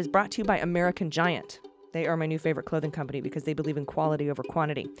the pod is brought to you by American Giant. They are my new favorite clothing company because they believe in quality over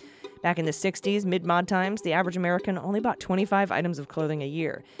quantity. Back in the 60s, mid-mod times, the average American only bought 25 items of clothing a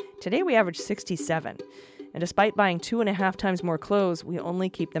year. Today, we average 67. And despite buying 2.5 times more clothes, we only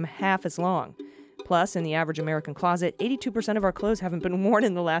keep them half as long. Plus, in the average American closet, 82% of our clothes haven't been worn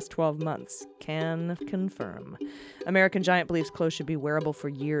in the last 12 months. Can confirm. American Giant believes clothes should be wearable for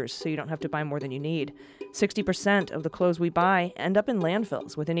years, so you don't have to buy more than you need. 60% of the clothes we buy end up in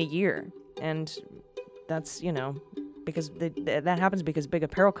landfills within a year. And that's, because that happens because big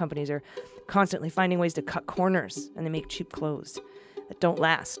apparel companies are constantly finding ways to cut corners, and they make cheap clothes that don't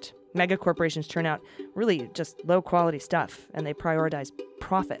last. Mega corporations turn out really just low-quality stuff, and they prioritize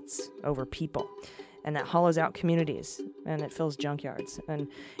profits over people. And that hollows out communities, and it fills junkyards. And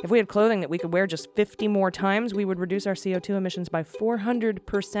if we had clothing that we could wear just 50 more times, we would reduce our CO2 emissions by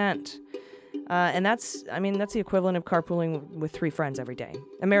 400%. And that's the equivalent of carpooling with 3 friends every day.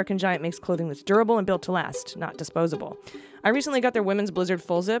 American Giant makes clothing that's durable and built to last, not disposable. I recently got their women's Blizzard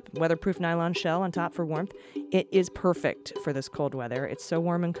full zip, weatherproof nylon shell on top for warmth. It is perfect for this cold weather. It's so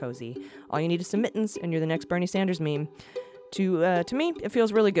warm and cozy. All you need is some mittens, and you're the next Bernie Sanders meme. To me, it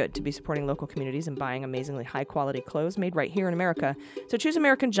feels really good to be supporting local communities and buying amazingly high-quality clothes made right here in America. So choose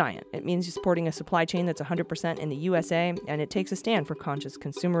American Giant. It means you're supporting a supply chain that's 100% in the USA, and it takes a stand for conscious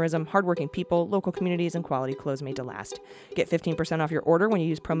consumerism, hardworking people, local communities, and quality clothes made to last. Get 15% off your order when you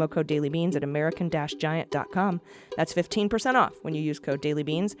use promo code DailyBeans at american-giant.com. That's 15% off when you use code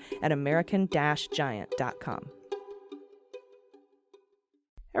DailyBeans at american-giant.com.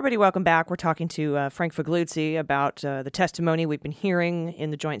 Everybody, welcome back. We're talking to Frank Figliuzzi about the testimony we've been hearing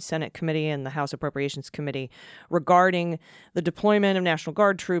in the Joint Senate Committee and the House Appropriations Committee regarding the deployment of National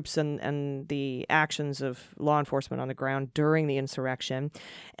Guard troops and the actions of law enforcement on the ground during the insurrection.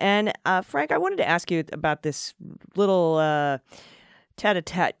 And Frank, I wanted to ask you about this little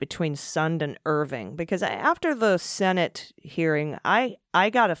tete-a-tete between Sund and Irving, because after the Senate hearing, I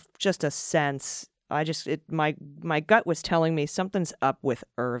got just a sense. My gut was telling me something's up with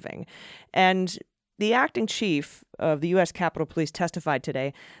Irving. And the acting chief of the U.S. Capitol Police testified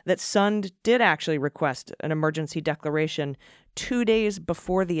today that Sund did actually request an emergency declaration 2 days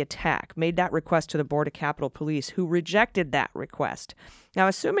before the attack, made that request to the Board of Capitol Police, who rejected that request. Now,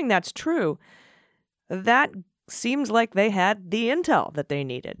 assuming that's true, that seems like they had the intel that they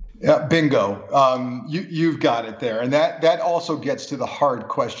needed. Yeah, bingo. You've got it there. And that also gets to the hard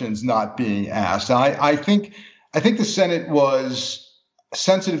questions not being asked. I think the Senate was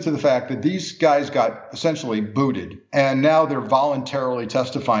sensitive to the fact that these guys got essentially booted, and now they're voluntarily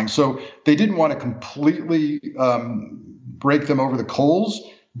testifying. So they didn't want to completely break them over the coals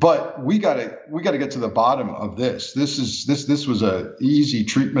But we got to get to the bottom of this. This was a easy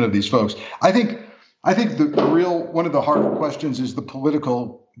treatment of these folks. I think the real one of the harder questions is the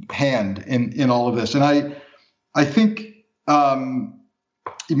political hand in all of this, and I think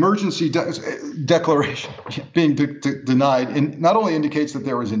emergency declaration being denied not only indicates that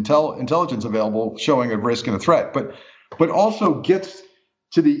there was intelligence available showing a risk and a threat, but also gets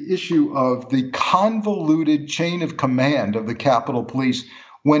to the issue of the convoluted chain of command of the Capitol Police.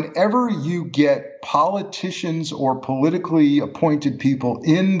 Whenever you get politicians or politically appointed people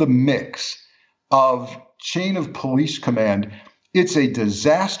in the mix of chain of police command, it's a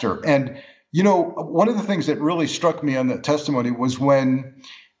disaster. And, one of the things that really struck me on that testimony was when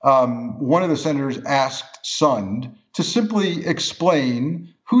one of the senators asked Sund to simply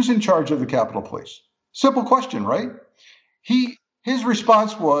explain who's in charge of the Capitol Police. Simple question, right? His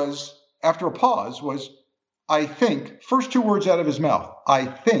response was, after a pause, was, I think, first two words out of his mouth, I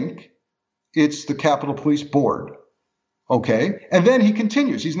think it's the Capitol Police Board. Okay. And then he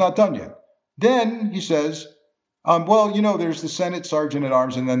continues. He's not done yet. Then he says, there's the Senate Sergeant at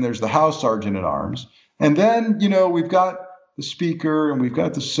Arms, and then there's the House Sergeant at Arms. And then, we've got the Speaker and we've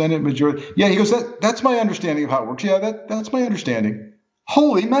got the Senate Majority. Yeah, he goes, that's my understanding of how it works. Yeah, that's my understanding.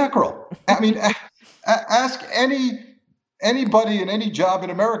 Holy mackerel. I mean, ask anybody in any job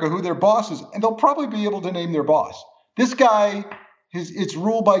in America who their boss is, and they'll probably be able to name their boss. This guy, it's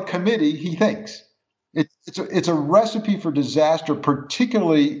ruled by committee, he thinks. It's a recipe for disaster,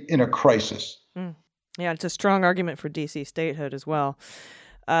 particularly in a crisis. Yeah, it's a strong argument for D.C. statehood as well.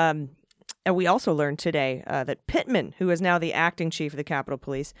 And we also learned today that Pittman, who is now the acting chief of the Capitol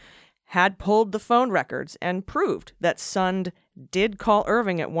Police, had pulled the phone records and proved that Sund did call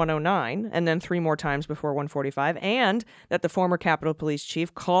Irving at 1:09 and then 3 more times before 1:45, and that the former Capitol Police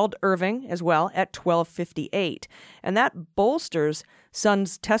chief called Irving as well at 12:58. And that bolsters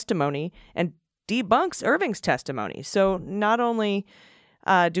Sund's testimony and debunks Irving's testimony. So not only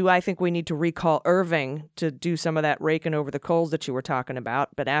do I think we need to recall Irving to do some of that raking over the coals that you were talking about,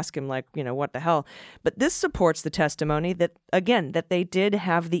 but ask him what the hell. But this supports the testimony that, again, that they did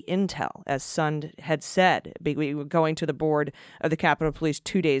have the intel, as Sund had said, going to the board of the Capitol Police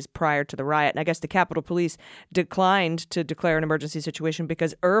 2 days prior to the riot. And I guess the Capitol Police declined to declare an emergency situation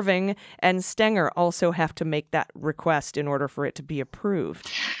because Irving and Stenger also have to make that request in order for it to be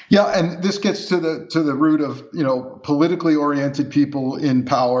approved. Yeah, and this gets to the root of, politically oriented people in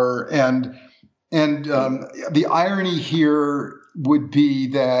power, and the irony here would be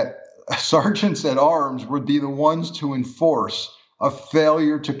that sergeants at arms would be the ones to enforce a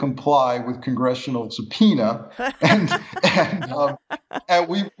failure to comply with congressional subpoena, and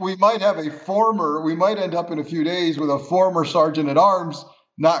we might end up in a few days with a former sergeant at arms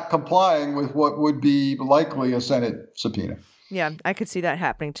not complying with what would be likely a Senate subpoena. Yeah, I could see that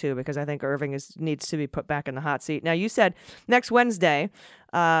happening too, because I think Irving needs to be put back in the hot seat. Now, you said next Wednesday,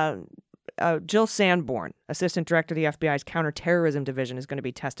 Jill Sanborn, Assistant Director of the FBI's Counterterrorism Division, is going to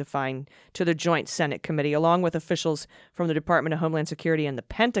be testifying to the Joint Senate Committee, along with officials from the Department of Homeland Security and the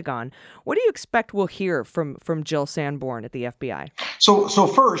Pentagon. What do you expect we'll hear from Jill Sanborn at the FBI? So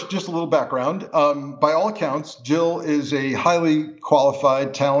first, just a little background. By all accounts, Jill is a highly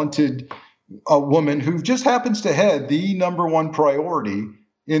qualified, talented woman who just happens to head the number one priority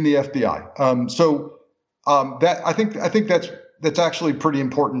in the FBI. That I think that's actually pretty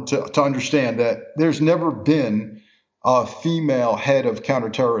important to understand, that there's never been a female head of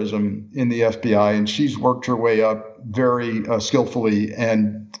counterterrorism in the FBI, and she's worked her way up very skillfully,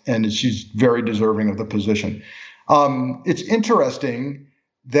 and she's very deserving of the position. It's interesting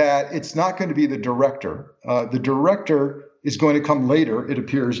that it's not going to be the director. The director is going to come later, it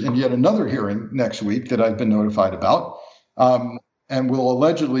appears, in yet another hearing next week that I've been notified about, and we'll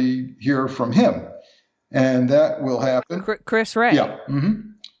allegedly hear from him. And that will happen. Chris Wray. Yeah.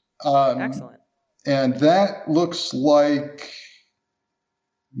 Mm-hmm. Excellent. And that looks like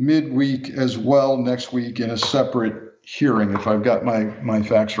midweek as well next week in a separate hearing, if I've got my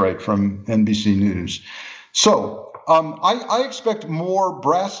facts right from NBC News. So I expect more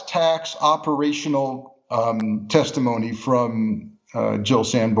brass tacks operational testimony from Jill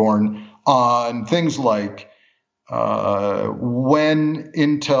Sanborn on things like when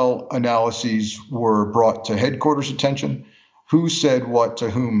intel analyses were brought to headquarters attention, who said what to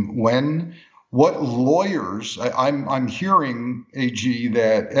whom when, what lawyers. I'm hearing, AG,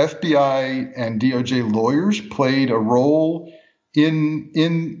 that FBI and DOJ lawyers played a role in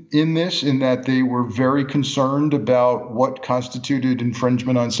this, in that they were very concerned about what constituted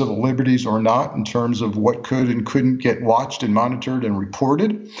infringement on civil liberties or not, in terms of what could and couldn't get watched and monitored and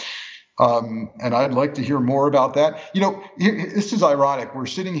reported. And I'd like to hear more about that. This is ironic. We're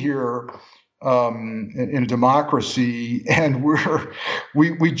sitting here in a democracy, and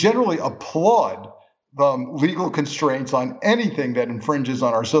we generally applaud legal constraints on anything that infringes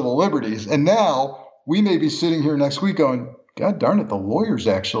on our civil liberties. And now we may be sitting here next week going, God darn it, the lawyers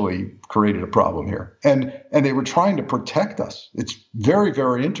actually created a problem here. And they were trying to protect us. It's very,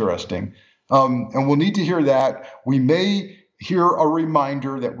 very interesting. And we'll need to hear that. We may hear a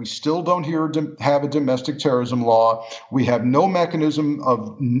reminder that we still don't have a domestic terrorism law. We have no mechanism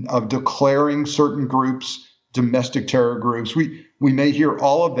of declaring certain groups domestic terror groups. We may hear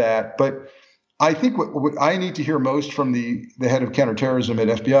all of that, but I think what I need to hear most from the head of counterterrorism at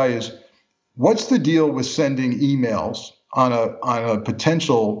FBI is, what's the deal with sending emails on a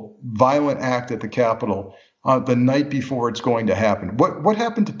potential violent act at the Capitol the night before it's going to happen? What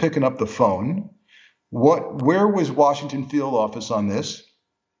happened to picking up the phone? Where was Washington field office on this?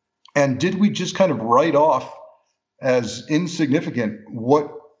 And did we just kind of write off as insignificant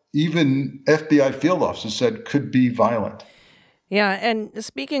what even FBI field officers said could be violent? Yeah, and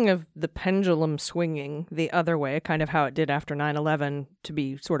speaking of the pendulum swinging the other way, kind of how it did after 9/11 to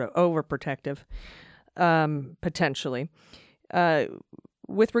be sort of overprotective, potentially,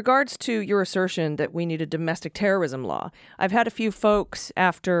 with regards to your assertion that we need a domestic terrorism law, I've had a few folks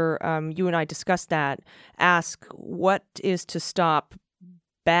after you and I discussed that ask what is to stop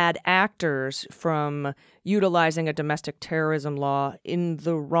bad actors from utilizing a domestic terrorism law in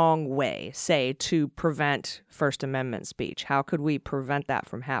the wrong way, say, to prevent First Amendment speech. How could we prevent that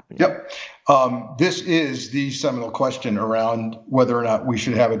from happening? Yep. This is the seminal question around whether or not we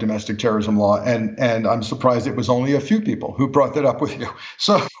should have a domestic terrorism law. And I'm surprised it was only a few people who brought that up with you.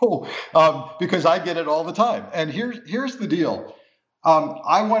 So, because I get it all the time. And here's the deal.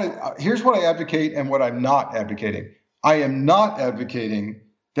 Here's what I advocate and what I'm not advocating. I am not advocating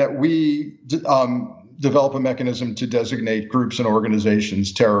that we develop a mechanism to designate groups and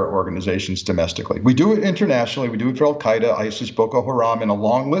organizations, terror organizations, domestically. We do it internationally. We do it for Al-Qaeda, ISIS, Boko Haram, and a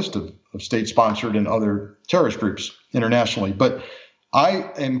long list of state-sponsored and other terrorist groups internationally. But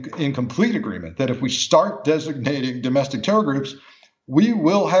I am in complete agreement that if we start designating domestic terror groups, we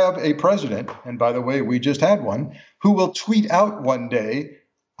will have a president, and by the way, we just had one, who will tweet out one day,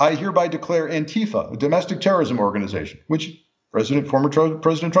 I hereby declare Antifa a domestic terrorism organization, which former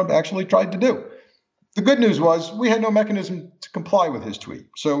President Trump actually tried to do. The good news was we had no mechanism to comply with his tweet.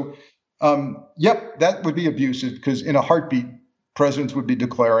 So, that would be abusive because in a heartbeat, presidents would be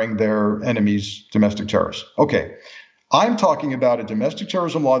declaring their enemies domestic terrorists. Okay, I'm talking about a domestic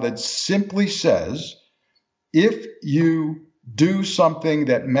terrorism law that simply says if you do something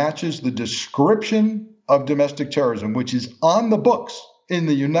that matches the description of domestic terrorism, which is on the books in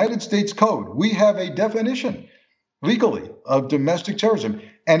the United States Code, we have a definition legally of domestic terrorism.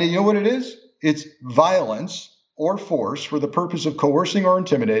 And you know what it is? It's violence or force for the purpose of coercing or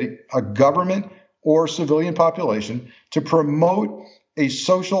intimidating a government or civilian population to promote a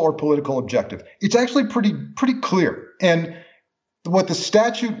social or political objective. It's actually pretty clear. And what the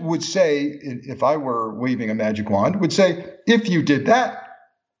statute would say, if I were waving a magic wand, would say, if you did that,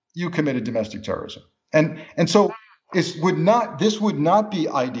 you committed domestic terrorism. And so this would not be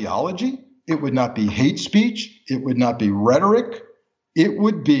ideology. It would not be hate speech. It would not be rhetoric. It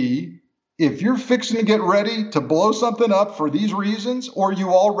would be, if you're fixing to get ready to blow something up for these reasons, or you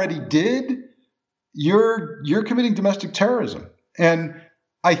already did, you're committing domestic terrorism. And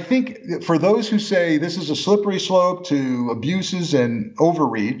I think for those who say this is a slippery slope to abuses and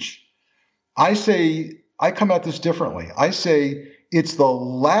overreach, I come at this differently. I say it's the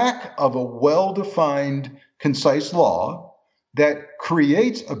lack of a well-defined, concise law that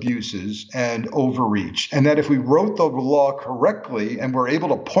creates abuses and overreach. And that if we wrote the law correctly and were able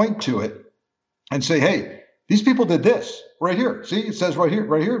to point to it and say, hey, these people did this right here. See, it says right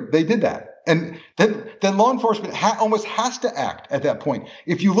here, they did that. And then law enforcement almost has to act at that point.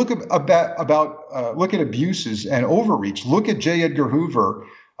 If you look look at abuses and overreach, look at J. Edgar Hoover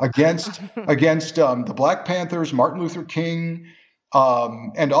against the Black Panthers, Martin Luther King,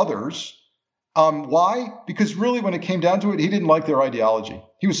 and others. Why? Because really, when it came down to it, he didn't like their ideology.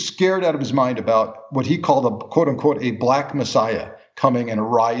 He was scared out of his mind about what he called a quote unquote a black messiah coming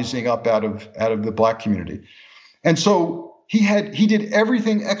and rising up out of the black community. And so he did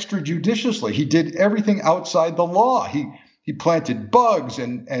everything extrajudiciously. He did everything outside the law. He planted bugs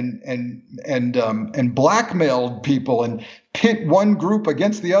and blackmailed people and pit one group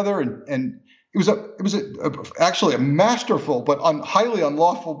against the other. And it was actually a masterful but highly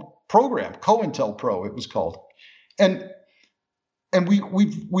unlawful program, COINTELPRO it was called. And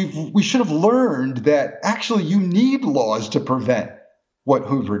we should have learned that actually you need laws to prevent what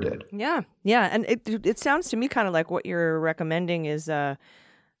Hoover did. Yeah. Yeah. And it sounds to me kind of like what you're recommending is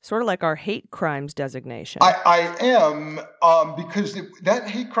sort of like our hate crimes designation. I am, because that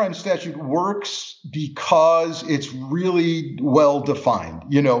hate crime statute works because it's really well defined.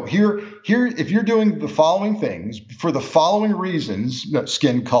 Here, if you're doing the following things for the following reasons,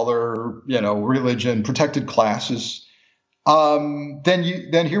 skin color, religion, protected classes, then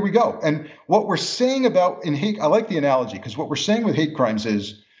here we go. And what we're saying about in hate, I like the analogy, because what we're saying with hate crimes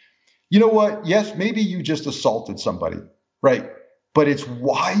is, you know what? Yes, maybe you just assaulted somebody, right? But it's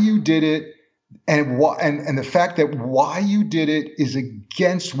why you did it, and the fact that why you did it is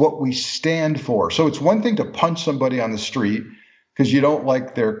against what we stand for. So it's one thing to punch somebody on the street because you don't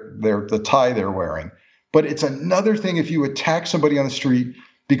like the tie they're wearing, but it's another thing if you attack somebody on the street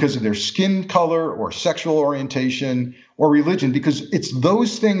because of their skin color or sexual orientation or religion, because it's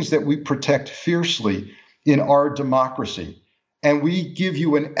those things that we protect fiercely in our democracy, and we give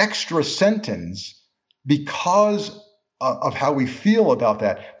you an extra sentence because of how we feel about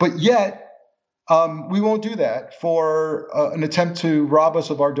that. But yet, we won't do that for an attempt to rob us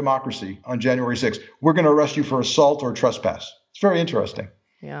of our democracy on January 6th. We're going to arrest you for assault or trespass. It's very interesting.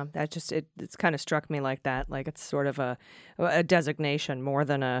 Yeah, that just it's kind of struck me like that. Like it's sort of a designation more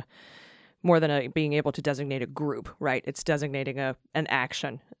than a being able to designate a group, right? It's designating an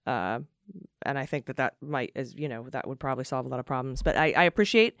action. And I think that might, that would probably solve a lot of problems. But I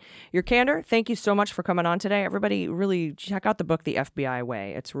appreciate your candor. Thank you so much for coming on today. Everybody really check out the book, The FBI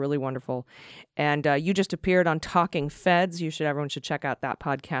Way. It's really wonderful. And you just appeared on Talking Feds. Everyone should check out that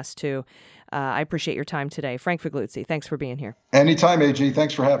podcast too. I appreciate your time today. Frank Figliuzzi, thanks for being here. Anytime, AG.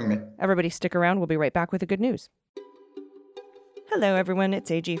 Thanks for having me. Everybody stick around. We'll be right back with the good news. Hello, everyone.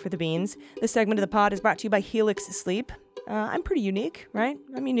 It's AG for the Beans. This segment of the pod is brought to you by Helix Sleep. I'm pretty unique, right?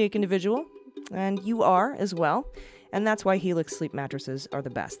 I'm a unique individual, and you are as well. And that's why Helix Sleep mattresses are the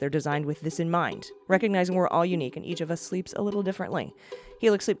best. They're designed with this in mind, recognizing we're all unique and each of us sleeps a little differently.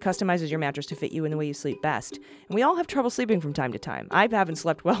 Helix Sleep customizes your mattress to fit you in the way you sleep best. And we all have trouble sleeping from time to time. I haven't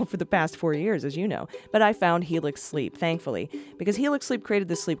slept well for the past 4 years, as you know, but I found Helix Sleep, thankfully, because Helix Sleep created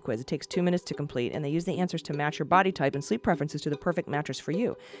the sleep quiz. It takes 2 minutes to complete, and they use the answers to match your body type and sleep preferences to the perfect mattress for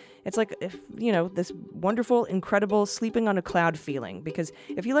you. It's like, this wonderful, incredible sleeping on a cloud feeling, because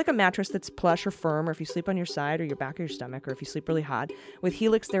if you like a mattress that's plush or firm, or if you sleep on your side or your back or your stomach, or if you sleep really hot, with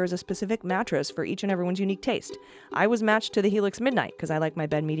Helix there is a specific mattress for each and everyone's unique taste. I was matched to the Helix Midnight because I like my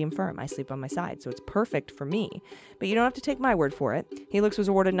bed medium firm. I sleep on my side, so it's perfect for me. But you don't have to take my word for it. Helix was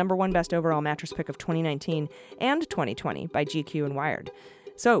awarded #1 best overall mattress pick of 2019 and 2020 by GQ and Wired.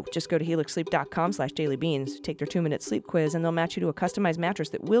 So just go to helixsleep.com/dailybeans, take their 2-minute sleep quiz, and they'll match you to a customized mattress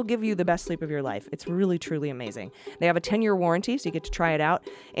that will give you the best sleep of your life. It's really, truly amazing. They have a 10-year warranty, so you get to try it out,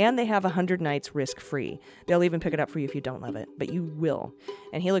 and they have 100 nights risk-free. They'll even pick it up for you if you don't love it, but you will.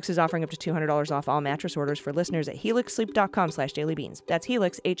 And Helix is offering up to $200 off all mattress orders for listeners at helixsleep.com/dailybeans. That's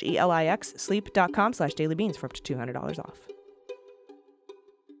Helix, HELIX, sleep.com/dailybeans for up to $200 off.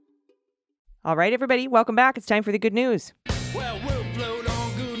 All right, everybody, welcome back. It's time for the good news. Well, we'll float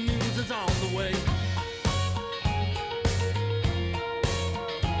on, good news is on the way.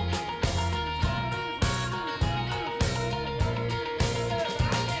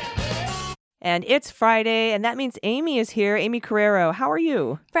 And it's Friday, and that means Amy is here. Amy Carrero, how are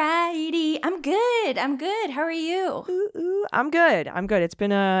you? Friday. I'm good. How are you? Ooh, I'm good. It's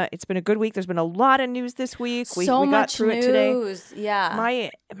been a good week. There's been a lot of news this week. We got much through news. It today. Yeah.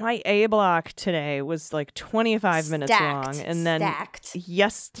 My A block today was like 25 minutes long, and then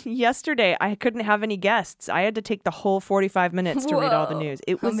yesterday I couldn't have any guests. I had to take the whole 45 minutes to read all the news.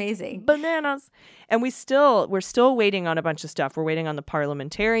 It was amazing, bananas. And we're still waiting on a bunch of stuff. We're waiting on the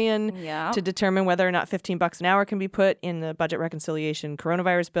parliamentarian to determine whether or not $15 an hour can be put in the budget reconciliation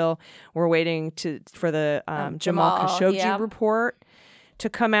coronavirus bill. We're waiting for the Jamal Khashoggi report to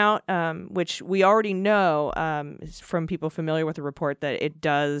come out, which we already know from people familiar with the report that it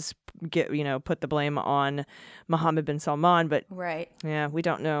does put the blame on Mohammed bin Salman, but we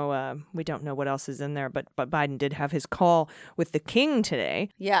don't know what else is in there. But Biden did have his call with the king today.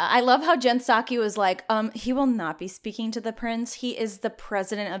 Yeah, I love how Jen Psaki was like, he will not be speaking to the prince. He is the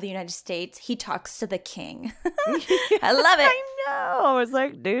president of the United States. He talks to the king. I love it. I know. I was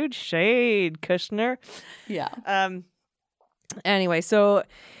like, dude, shade, Kushner. Yeah. Anyway, so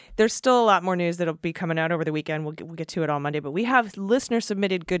there's still a lot more news that'll be coming out over the weekend. We'll get to it on Monday, but we have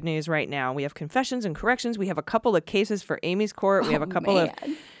listener-submitted good news right now. We have confessions and corrections. We have a couple of cases for Amy's court. We have a couple of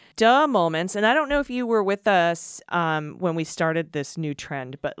duh moments. And I don't know if you were with us when we started this new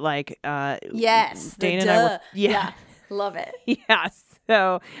trend, but yes, Dana and I were, yeah, love it. Yes.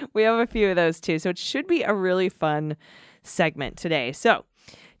 So we have a few of those too. So it should be a really fun segment today. So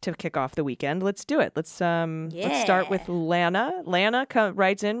to kick off the weekend, let's do it. Let's start with Lana. Lana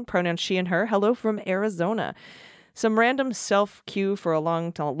writes in, pronouns she and her. Hello from Arizona. Some random self-cue for a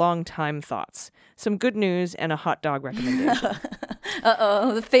long time thoughts. Some good news and a hot dog recommendation.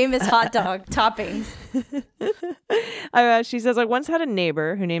 Uh-oh, the famous hot dog toppings. She says, I once had a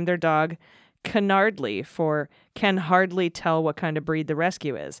neighbor who named their dog Canardly for can hardly tell what kind of breed the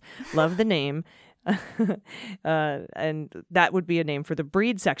rescue is. Love the name. And that would be a name for the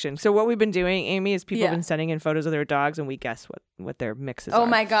breed section. So what we've been doing, Amy, is people have been sending in photos of their dogs and we guess what their mixes are. Oh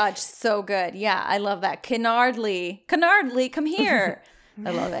my gosh, so good. Yeah, I love that. Canardly, come here.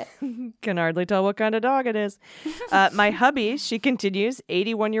 I love it. Can hardly tell what kind of dog it is. My hubby, she continues,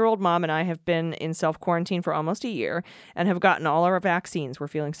 81-year-old mom and I have been in self-quarantine for almost a year and have gotten all our vaccines. We're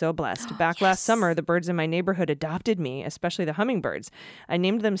feeling so blessed. Back last summer, the birds in my neighborhood adopted me, especially the hummingbirds. I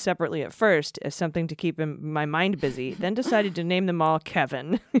named them separately at first as something to keep my mind busy, then decided to name them all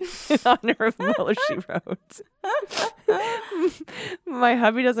Kevin in honor of Muller, she wrote. My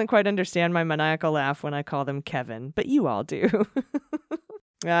hubby doesn't quite understand my maniacal laugh when I call them Kevin, but you all do.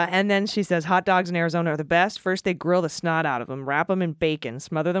 And then she says, hot dogs in Arizona are the best. First, they grill the snot out of them, wrap them in bacon,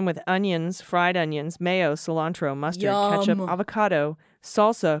 smother them with onions, fried onions, mayo, cilantro, mustard, ketchup, avocado,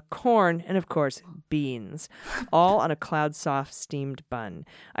 salsa, corn, and of course, beans, all on a cloud-soft steamed bun.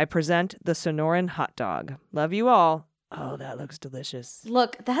 I present the Sonoran hot dog. Love you all. Oh, that looks delicious.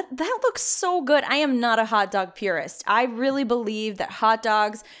 Look, that looks so good. I am not a hot dog purist. I really believe that hot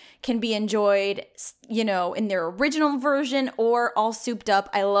dogs can be enjoyed, in their original version or all souped up.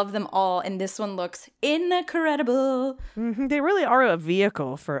 I love them all, and this one looks incredible. Mm-hmm. They really are a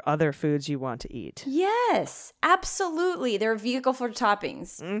vehicle for other foods you want to eat. Yes, absolutely. They're a vehicle for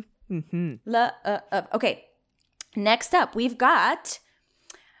toppings. Mm-hmm. Okay, next up, we've got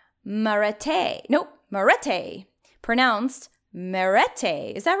Marete. Pronounced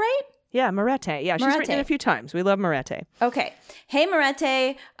Marete. Is that right? Yeah, Marete. Yeah, she's written it a few times. We love Marete. Okay. Hey,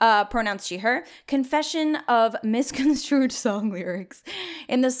 Marete, pronounced she, her. Confession of misconstrued song lyrics.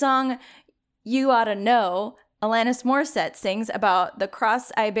 In the song You Oughta Know, Alanis Morissette sings about the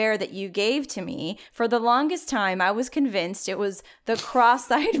cross I bear that you gave to me. For the longest time, I was convinced it was the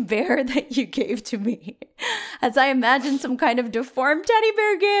cross-eyed bear that you gave to me. As I imagined some kind of deformed teddy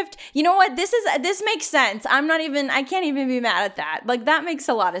bear gift. You know what? This makes sense. I can't even be mad at that. Like, that makes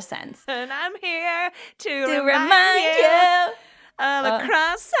a lot of sense. And I'm here to remind you. The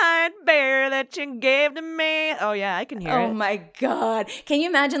cross-eyed bear that you gave to me. Oh, yeah, I can hear it. Oh, my God. Can you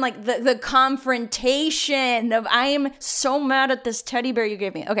imagine, like, the confrontation of, I am so mad at this teddy bear you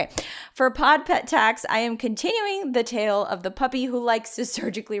gave me. Okay. For Pod Pet Tax, I am continuing the tale of the puppy who likes to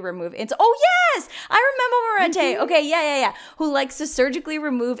surgically remove insoles. Oh, yes! I remember Marete. Okay, yeah. Who likes to surgically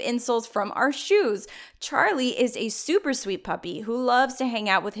remove insoles from our shoes. Charlie is a super sweet puppy who loves to hang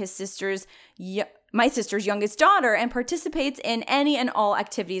out with his my sister's youngest daughter, and participates in any and all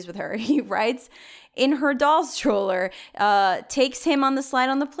activities with her. He rides in her doll stroller, takes him on the slide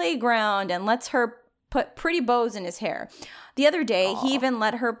on the playground, and lets her put pretty bows in his hair. The other day, he even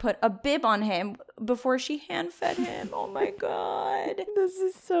let her put a bib on him before she hand-fed him. Oh my God. This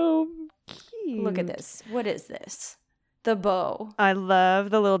is so cute. Look at this. What is this? The bow. I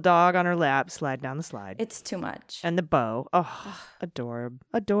love the little dog on her lap, slide down the slide. It's too much. And the bow. Oh, adorbs.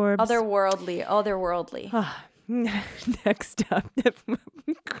 Otherworldly. Next up, the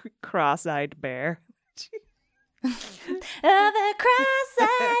cross-eyed bear. The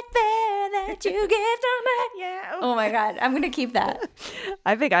cross-eyed bear that you gave to me. Yeah. Oh my God, I'm gonna keep that.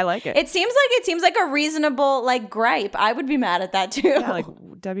 I think I like it. It seems like a reasonable gripe. I would be mad at that too. Yeah, like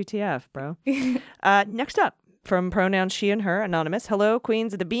WTF, bro. Next up. From pronouns she and her, anonymous. Hello,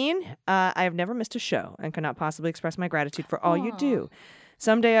 Queens of the Bean. I have never missed a show and cannot possibly express my gratitude for all you do.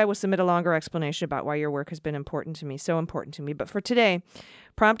 Someday I will submit a longer explanation about why your work has been so important to me. But for today,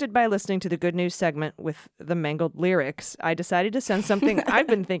 prompted by listening to the good news segment with the mangled lyrics, I decided to send something I've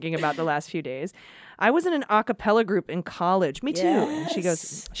been thinking about the last few days. I was in an a cappella group in college. Me too. Yes. And she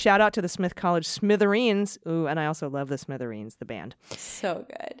goes, shout out to the Smith College Smithereens. Ooh, and I also love the Smithereens, the band. So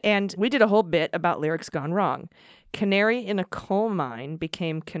good. And we did a whole bit about lyrics gone wrong. Canary in a coal mine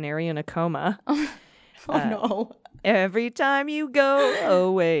became canary in a coma. No. Every time you go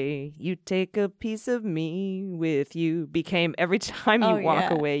away, you take a piece of me with you. Became every time you walk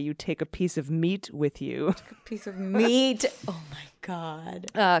away, you take a piece of meat with you. A piece of meat. Oh my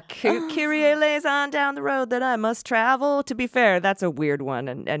God. Kyrie lays on down the road that I must travel. To be fair, that's a weird one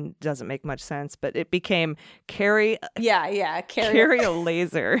and doesn't make much sense, but it became carry a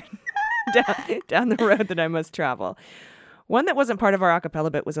laser down the road that I must travel. One that wasn't part of our a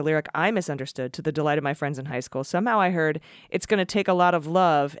cappella bit was a lyric I misunderstood to the delight of my friends in high school. Somehow I heard, "It's going to take a lot of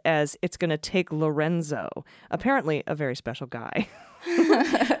love," as "it's going to take Lorenzo." Apparently a very special guy.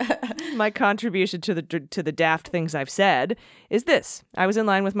 My contribution to the daft things I've said is this. I was in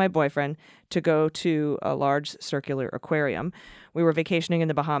line with my boyfriend to go to a large circular aquarium. We were vacationing in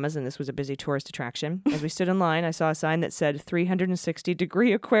the Bahamas, and this was a busy tourist attraction. As we stood in line, I saw a sign that said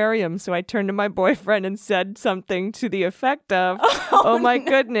 360-degree aquarium. So I turned to my boyfriend and said something to the effect of, "Oh my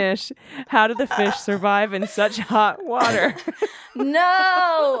goodness, how do the fish survive in such hot water?"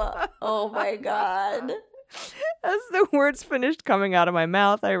 No! Oh my God. As the words finished coming out of my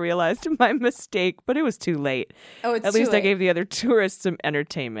mouth, I realized my mistake, but it was too late. Oh, it's At too least late. I gave the other tourists some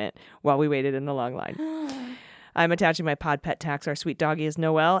entertainment while we waited in the long line. I'm attaching my pod pet tax. Our sweet doggy is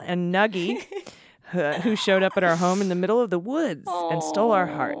Noelle and Nuggy, who showed up at our home in the middle of the woods and stole our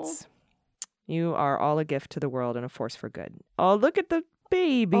hearts. You are all a gift to the world and a force for good. Oh, look at the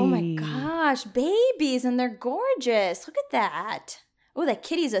baby. Oh my gosh, babies, and they're gorgeous. Look at that. Oh, that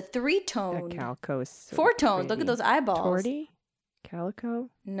kitty's a 3-tone. That calico is so 4-tone. Look pretty. at those eyeballs. Torty? Calico?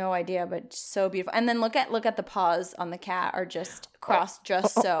 No idea, but so beautiful. And then look at the paws on the cat are just crossed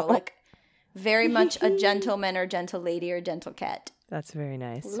just so. Like very much a gentleman or gentle lady or gentle cat. That's very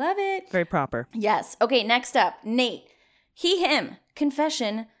nice. Love it. Very proper. Yes. Okay, next up, Nate. He, him,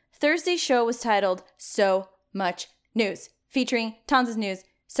 confession. Thursday's show was titled So Much News, featuring tons of news.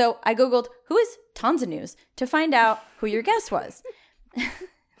 So I Googled, who is tons of news, to find out who your guest was.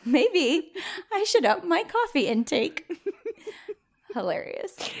 Maybe I should up my coffee intake.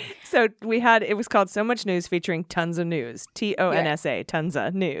 Hilarious. So it was called So Much News featuring tons of news. TONSA, tons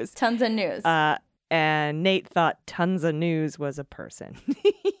of news. Tons of news. And Nate thought tons of news was a person.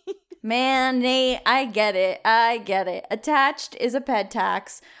 Man, Nate, I get it. Attached is a pet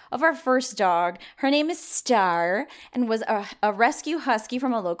tax of our first dog. Her name is Star and was a rescue husky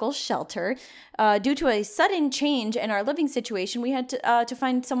from a local shelter. Due to a sudden change in our living situation, we had to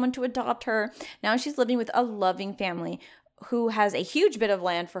find someone to adopt her. Now she's living with a loving family who has a huge bit of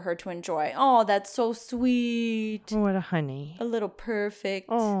land for her to enjoy. Oh, that's so sweet. What a honey. A little perfect.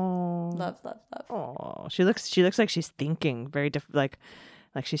 Oh. Love, love, love. Oh, she looks like she's thinking very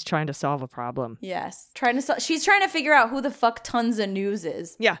like she's trying to solve a problem. Yes. She's trying to figure out who the fuck tons of news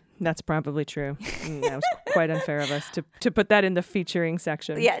is. Yeah, that's probably true. That was quite unfair of us to put that in the featuring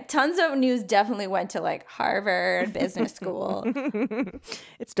section. Yeah, tons of news definitely went to like Harvard Business School.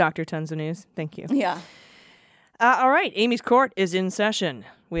 It's Dr. Tons of News. Thank you. Yeah. All right, Amy's Court is in session.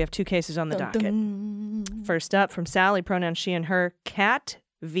 We have 2 cases on the docket. First up, from Sally, pronouns she and her, Cat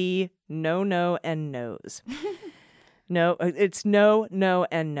v. No, and Nose. No, it's no,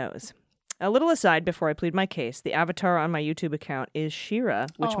 and nose. A little aside before I plead my case, the avatar on my YouTube account is Shira,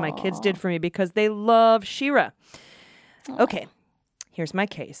 which my kids did for me because they love Shira. Okay, here's my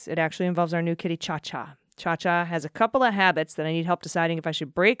case. It actually involves our new kitty, Cha-Cha. Cha-Cha has a couple of habits that I need help deciding if I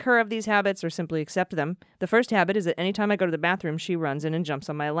should break her of these habits or simply accept them. The first habit is that anytime I go to the bathroom, she runs in and jumps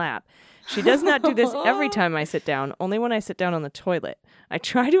on my lap. She does not do this every time I sit down, only when I sit down on the toilet. I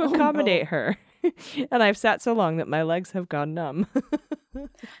try to accommodate her, and I've sat so long that my legs have gone numb.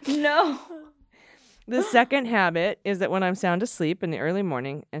 No. The second habit is that when I'm sound asleep in the early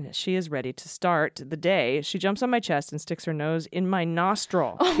morning and she is ready to start the day, she jumps on my chest and sticks her nose in my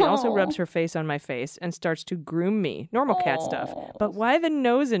nostril. She also rubs her face on my face and starts to groom me. Normal cat stuff. But why the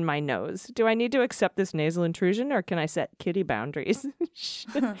nose in my nose? Do I need to accept this nasal intrusion or can I set kitty boundaries?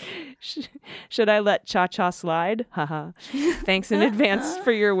 Should I let Cha-Cha slide? Haha. Thanks in advance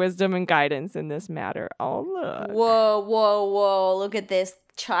for your wisdom and guidance in this matter. Oh, look. Whoa. Look at this.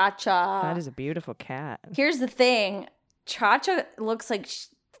 Cha-Cha. That is a beautiful cat. Here's the thing. Cha-Cha looks like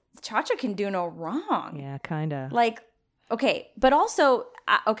Cha-Cha can do no wrong. Yeah, kind of. Like, okay, but also,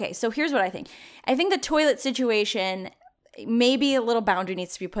 okay, so here's what I think. I think the toilet situation, maybe a little boundary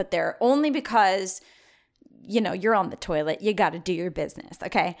needs to be put there only because, you're on the toilet. You got to do your business,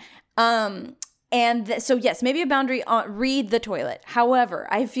 okay? So yes, maybe a boundary on read the toilet. However,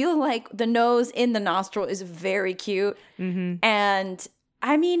 I feel like the nose in the nostril is very cute. Mm-hmm. And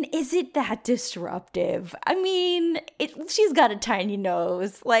I mean, is it that disruptive? I mean, she's got a tiny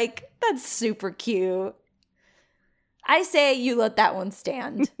nose. Like, that's super cute. I say you let that one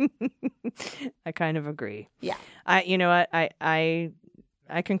stand. I kind of agree. Yeah. You know what? I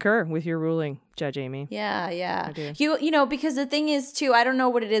I concur with your ruling, Judge Amy. Yeah. I do. You know, because the thing is too, I don't know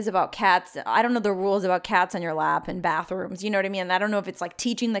what it is about cats. I don't know the rules about cats on your lap and bathrooms. You know what I mean? And I don't know if it's like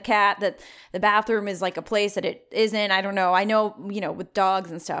teaching the cat that the bathroom is like a place that it isn't. I don't know. I know, you know, with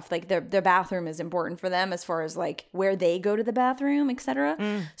dogs and stuff, like their bathroom is important for them as far as like where they go to the bathroom,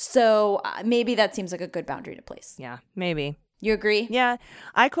 etc. So maybe that seems like a good boundary to place. Yeah, maybe. You agree? Yeah,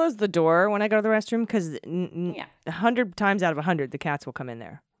 I close the door when I go to the restroom because 100 times out of 100, the cats will come in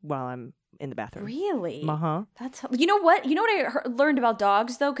there while I'm in the bathroom. Really? Uh-huh. That's you know what I learned about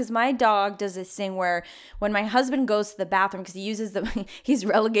dogs though, because my dog does this thing where when my husband goes to the bathroom, because he uses he's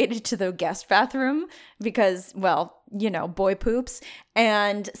relegated to the guest bathroom because, well, you know, boy poops.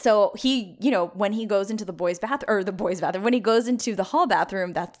 And so he, you know, when he goes into the boys' bathroom, when he goes into the hall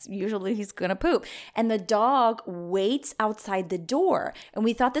bathroom, that's usually he's gonna poop. And the dog waits outside the door. And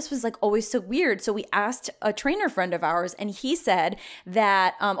we thought this was like always so weird. So we asked a trainer friend of ours, and he said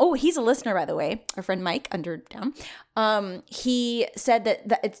that, he's a listener, by the way, our friend Mike down. He said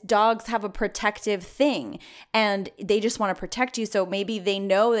that it's dogs have a protective thing and they just want to protect you. So maybe they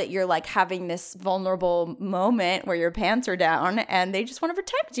know that you're like having this vulnerable moment where your pants are down and they just want to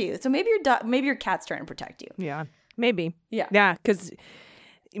protect you. So maybe your cat's trying to protect you. Yeah, maybe. Yeah. Yeah, because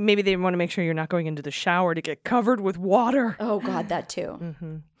maybe they want to make sure you're not going into the shower to get covered with water. Oh God, that too.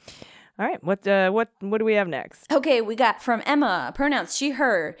 Mm-hmm. All right, what do we have next? Okay, we got from Emma, pronouns she,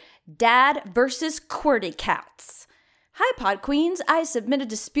 her, dad versus QWERTY cats. Hi, Pod Queens. I submit a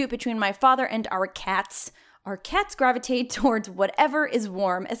dispute between my father and our cats. Our cats gravitate towards whatever is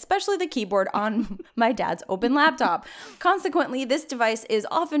warm, especially the keyboard on my dad's open laptop. Consequently, this device is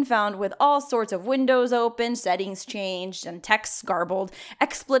often found with all sorts of windows open, settings changed, and texts garbled.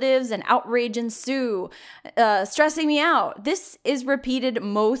 Expletives and outrage ensue, stressing me out. This is repeated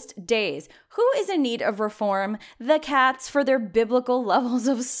most days. Who is in need of reform? The cats for their biblical levels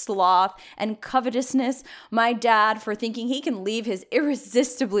of sloth and covetousness. My dad for thinking he can leave his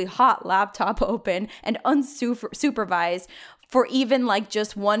irresistibly hot laptop open and unsupervised for even like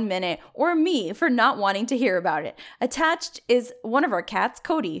just 1 minute, or me for not wanting to hear about it. Attached is one of our cats,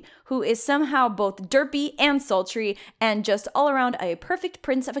 Cody, who is somehow both derpy and sultry and just all around a perfect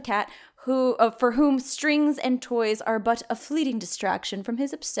prince of a cat for whom strings and toys are but a fleeting distraction from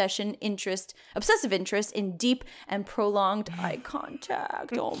his obsessive interest in deep and prolonged eye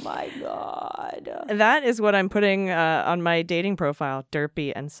contact. Oh my God. That is what I'm putting on my dating profile,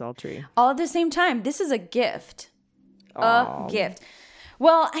 derpy and sultry. All at the same time. This is a gift. Aww. A gift.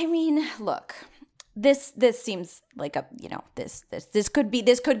 Well, I mean, look. This seems like a, you know, this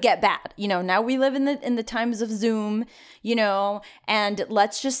could get bad. You know, now we live in the times of Zoom, you know, and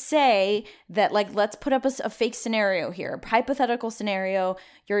let's just say that, like, let's put up a fake scenario here, hypothetical scenario.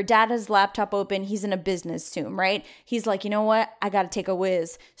 Your dad has laptop open. He's in a business Zoom, right? He's like, you know what? I got to take a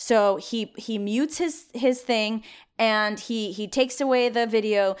whiz. So he mutes his thing. And he takes away the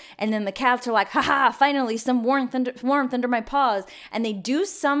video, and then the cats are like, haha, finally some warmth under my paws. And they do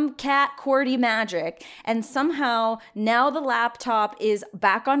some cat QWERTY magic, and somehow now the laptop is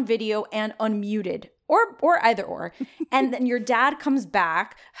back on video and unmuted. Or either or. And then your dad comes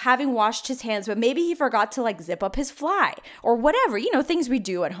back having washed his hands, but maybe he forgot to like zip up his fly or whatever, you know, things we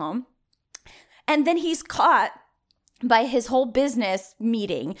do at home. And then he's caught by his whole business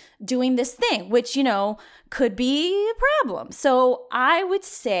meeting doing this thing, which, you know, could be a problem. So I would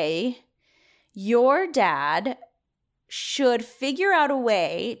say your dad should figure out a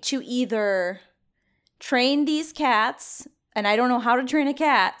way to either train these cats, and I don't know how to train a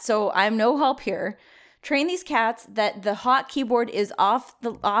cat, so I'm no help here. Train these cats that the hot keyboard is off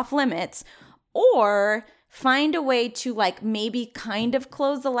limits, or find a way to like maybe kind of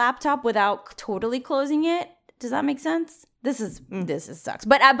close the laptop without totally closing it. Does that make sense? This is sucks.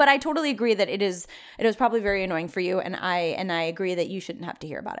 But I totally agree that it is probably very annoying for you, and I agree that you shouldn't have to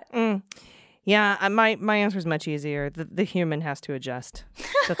hear about it. Yeah, my answer is much easier. The human has to adjust.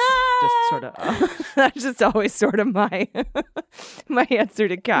 That's just sort of that's just always sort of my my answer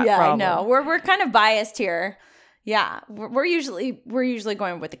to cat problem. Yeah, I know. We're kind of biased here. Yeah, we're usually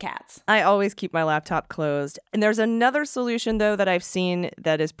going with the cats. I always keep my laptop closed. And there's another solution, though, that I've seen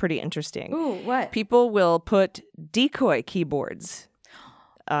that is pretty interesting. Ooh, what? People will put decoy keyboards.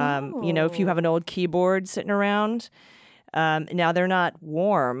 You know, if you have an old keyboard sitting around, now they're not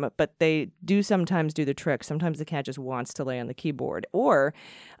warm, but they do sometimes do the trick. Sometimes the cat just wants to lay on the keyboard. Or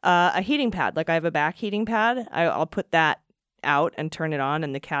a heating pad. Like I have a back heating pad. I'll put that out and turn it on,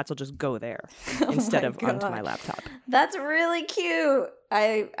 and the cats will just go there instead of onto my laptop. That's really cute.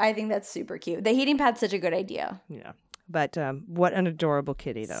 I think that's super cute. The heating pad's such a good idea. Yeah. But what an adorable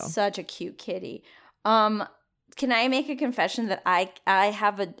kitty, though. Such a cute kitty. Can I make a confession that I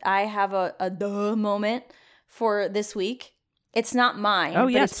have a duh moment for this week? It's not mine. Oh,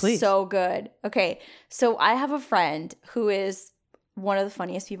 but yes, it's please. so good. Okay, so I have a friend who is one of the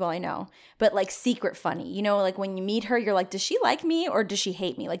funniest people I know, but like secret funny. You know, like when you meet her, you're like, does she like me or does she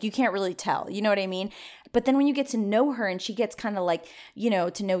hate me? Like you can't really tell. You know what I mean? But then when you get to know her and she gets kind of like, you know,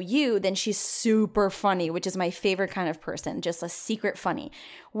 to know you, then she's super funny, which is my favorite kind of person, just a secret funny.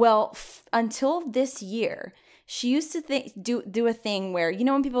 Well, until this year, she used to do a thing where, you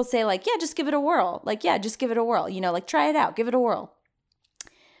know, when people say like, yeah, just give it a whirl. Like, yeah, just give it a whirl. You know, like try it out, give it a whirl.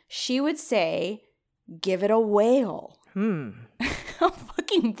 She would say, give it a whale. How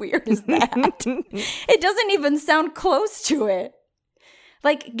fucking weird is that? It doesn't even sound close to it.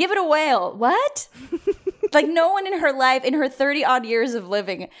 Like, give it a whale. What? Like, no one in her life, in her 30 odd years of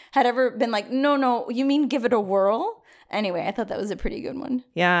living, had ever been like, no, you mean give it a whirl? Anyway, I thought that was a pretty good one.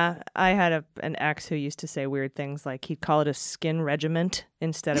 Yeah, I had an ex who used to say weird things like he'd call it a skin regiment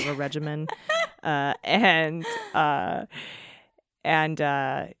instead of a regimen. And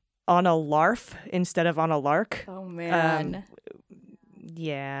on a larf instead of on a lark. Oh, man.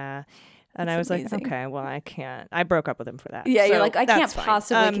 Yeah. And That's I was amazing. like, okay, well, I can't. I broke up with him for that. Yeah, So you're like, I can't that's fine.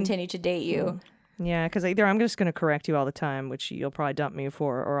 possibly continue to date you. Yeah, because either I'm just going to correct you all the time, which you'll probably dump me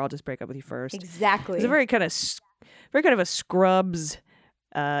for, or I'll just break up with you first. Exactly. It's a very kind of a Scrubs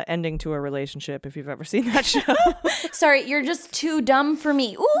ending to a relationship, if you've ever seen that show. Sorry, you're just too dumb for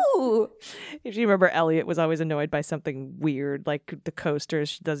me. Ooh. If you remember, Elliot was always annoyed by something weird, like the coaster.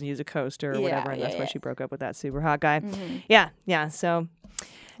 She doesn't use a coaster or Yeah, whatever, and that's why she broke up with that super hot guy. Mm-hmm. Yeah. So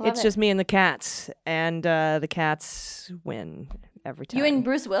it's just me and the cats, and the cats win every time. You and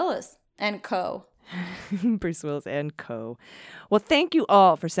Bruce Willis and co. Bruce Willis and co. Well, thank you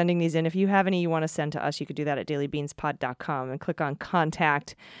all for sending these in. If you have any you want to send to us, you could do that at dailybeanspod.com and click on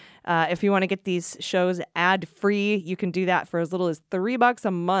contact. If you want to get these shows ad-free, you can do that for as little as $3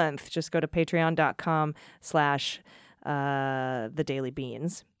 a month. Just go to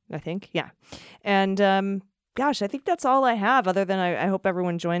patreon.com/thedailybeans, I think. Yeah. And gosh, I think that's all I have, other than I hope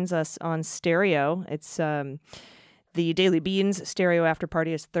everyone joins us on stereo. It's the Daily Beans Stereo After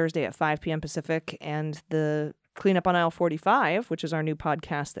Party is Thursday at 5 p.m. Pacific, and the Cleanup on Aisle 45, which is our new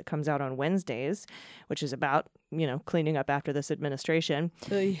podcast that comes out on Wednesdays, which is about, cleaning up after this administration.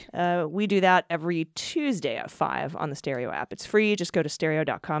 We do that every Tuesday at 5 on the Stereo app. It's free. Just go to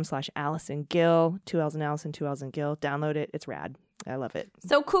stereo.com/Allison Gill, 2 L's in Allison, 2 L's in Gill. Download it. It's rad. I love it.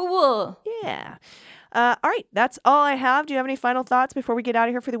 So cool. Yeah. All right. That's all I have. Do you have any final thoughts before we get out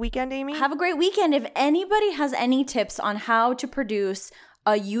of here for the weekend, Amy? Have a great weekend. If anybody has any tips on how to produce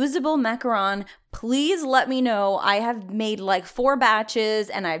a usable macaron, please let me know. I have made like 4 batches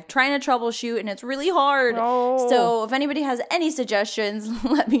and I'm trying to troubleshoot and it's really hard. Oh. So if anybody has any suggestions,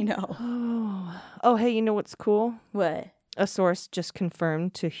 let me know. Oh, hey, you know what's cool? What? A source just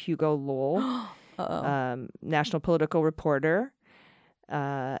confirmed to Hugo Lowell, national political reporter,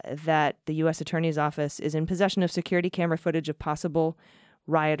 that the U.S. Attorney's Office is in possession of security camera footage of possible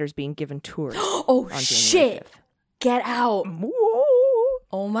rioters being given tours. Oh, on January shit. 5th. Get out. Whoa.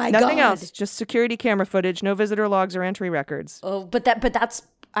 Oh, my God. Nothing else. Just security camera footage, no visitor logs or entry records. Oh, but that's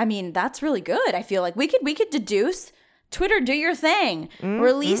really good. I feel like we could deduce. Twitter, do your thing.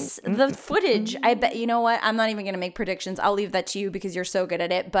 Release the footage. I bet, you know what? I'm not even going to make predictions. I'll leave that to you because you're so good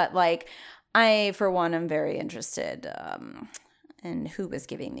at it. But like, I, for one, am very interested in who was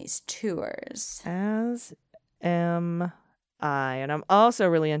giving these tours. As am I. And I'm also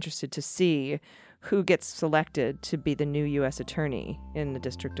really interested to see who gets selected to be the new U.S. Attorney in the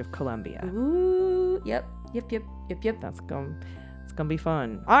District of Columbia. Ooh, yep. It's gonna be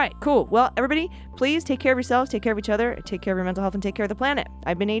fun. All right, cool. Well, everybody, please take care of yourselves, take care of each other, take care of your mental health, and take care of the planet.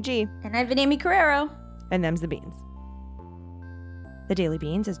 I've been AG. And I've been Amy Carrero. And them's the beans. The Daily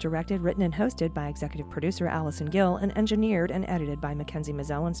Beans is directed, written, and hosted by executive producer Allison Gill and engineered and edited by Mackenzie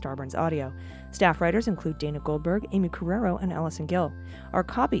Mazzell and Starburns Audio. Staff writers include Dana Goldberg, Amy Carrero, and Allison Gill. Our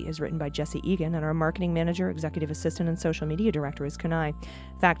copy is written by Jesse Egan, and our marketing manager, executive assistant, and social media director is Kunai.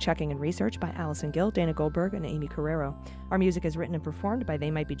 Fact-checking and research by Allison Gill, Dana Goldberg, and Amy Carrero. Our music is written and performed by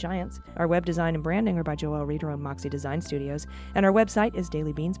They Might Be Giants. Our web design and branding are by Joelle Reeder and Moxie Design Studios. And our website is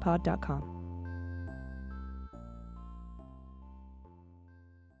dailybeanspod.com.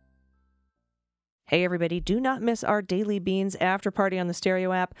 Hey everybody, do not miss our Daily Beans after party on the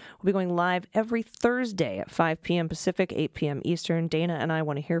Stereo app. We'll be going live every Thursday at 5 p.m. Pacific, 8 p.m. Eastern. Dana and I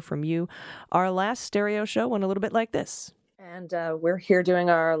want to hear from you. Our last Stereo show went a little bit like this. And we're here doing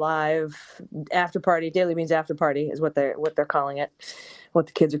our live after party. Daily Beans after party is what they're calling it, what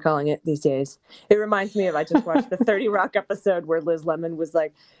the kids are calling it these days. It reminds me of, I just watched the 30 Rock episode where Liz Lemon was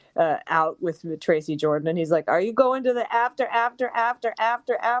like, out with Tracy Jordan, and he's like, "Are you going to the after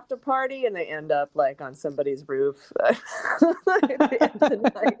party?" And they end up like on somebody's roof at the end of the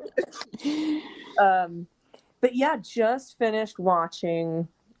night. But yeah, just finished watching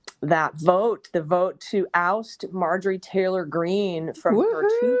that vote, the vote to oust Marjorie Taylor Greene from her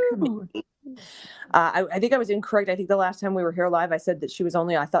two committees. I think I was incorrect. I think the last time we were here live, I said that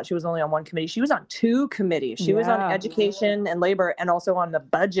I thought she was only on one committee. She was on two committees. She was on education and labor and also on the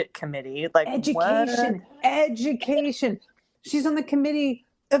budget committee. Like education. She's on the committee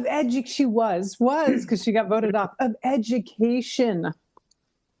of she was because she got voted off of education.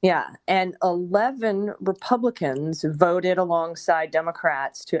 Yeah, and 11 Republicans voted alongside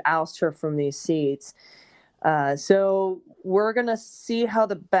Democrats to oust her from these seats. So we're going to see how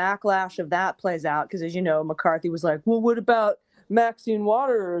the backlash of that plays out, because as you know, McCarthy was like, well, what about Maxine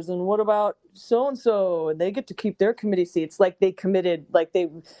Waters and what about so-and-so? And they get to keep their committee seats. Like they committed, like they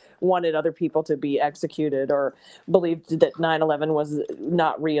wanted other people to be executed or believed that 9/11 was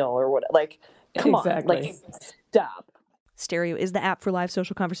not real or what. Like, come on, like stop. Stereo is the app for live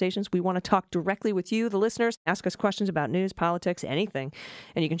social conversations. We want to talk directly with you, the listeners. Ask us questions about news, politics, anything.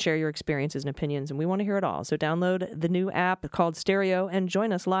 And you can share your experiences and opinions, and we want to hear it all. So download the new app called Stereo and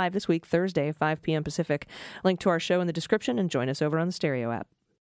join us live this week, Thursday, 5 p.m. Pacific. Link to our show in the description, and join us over on the Stereo app.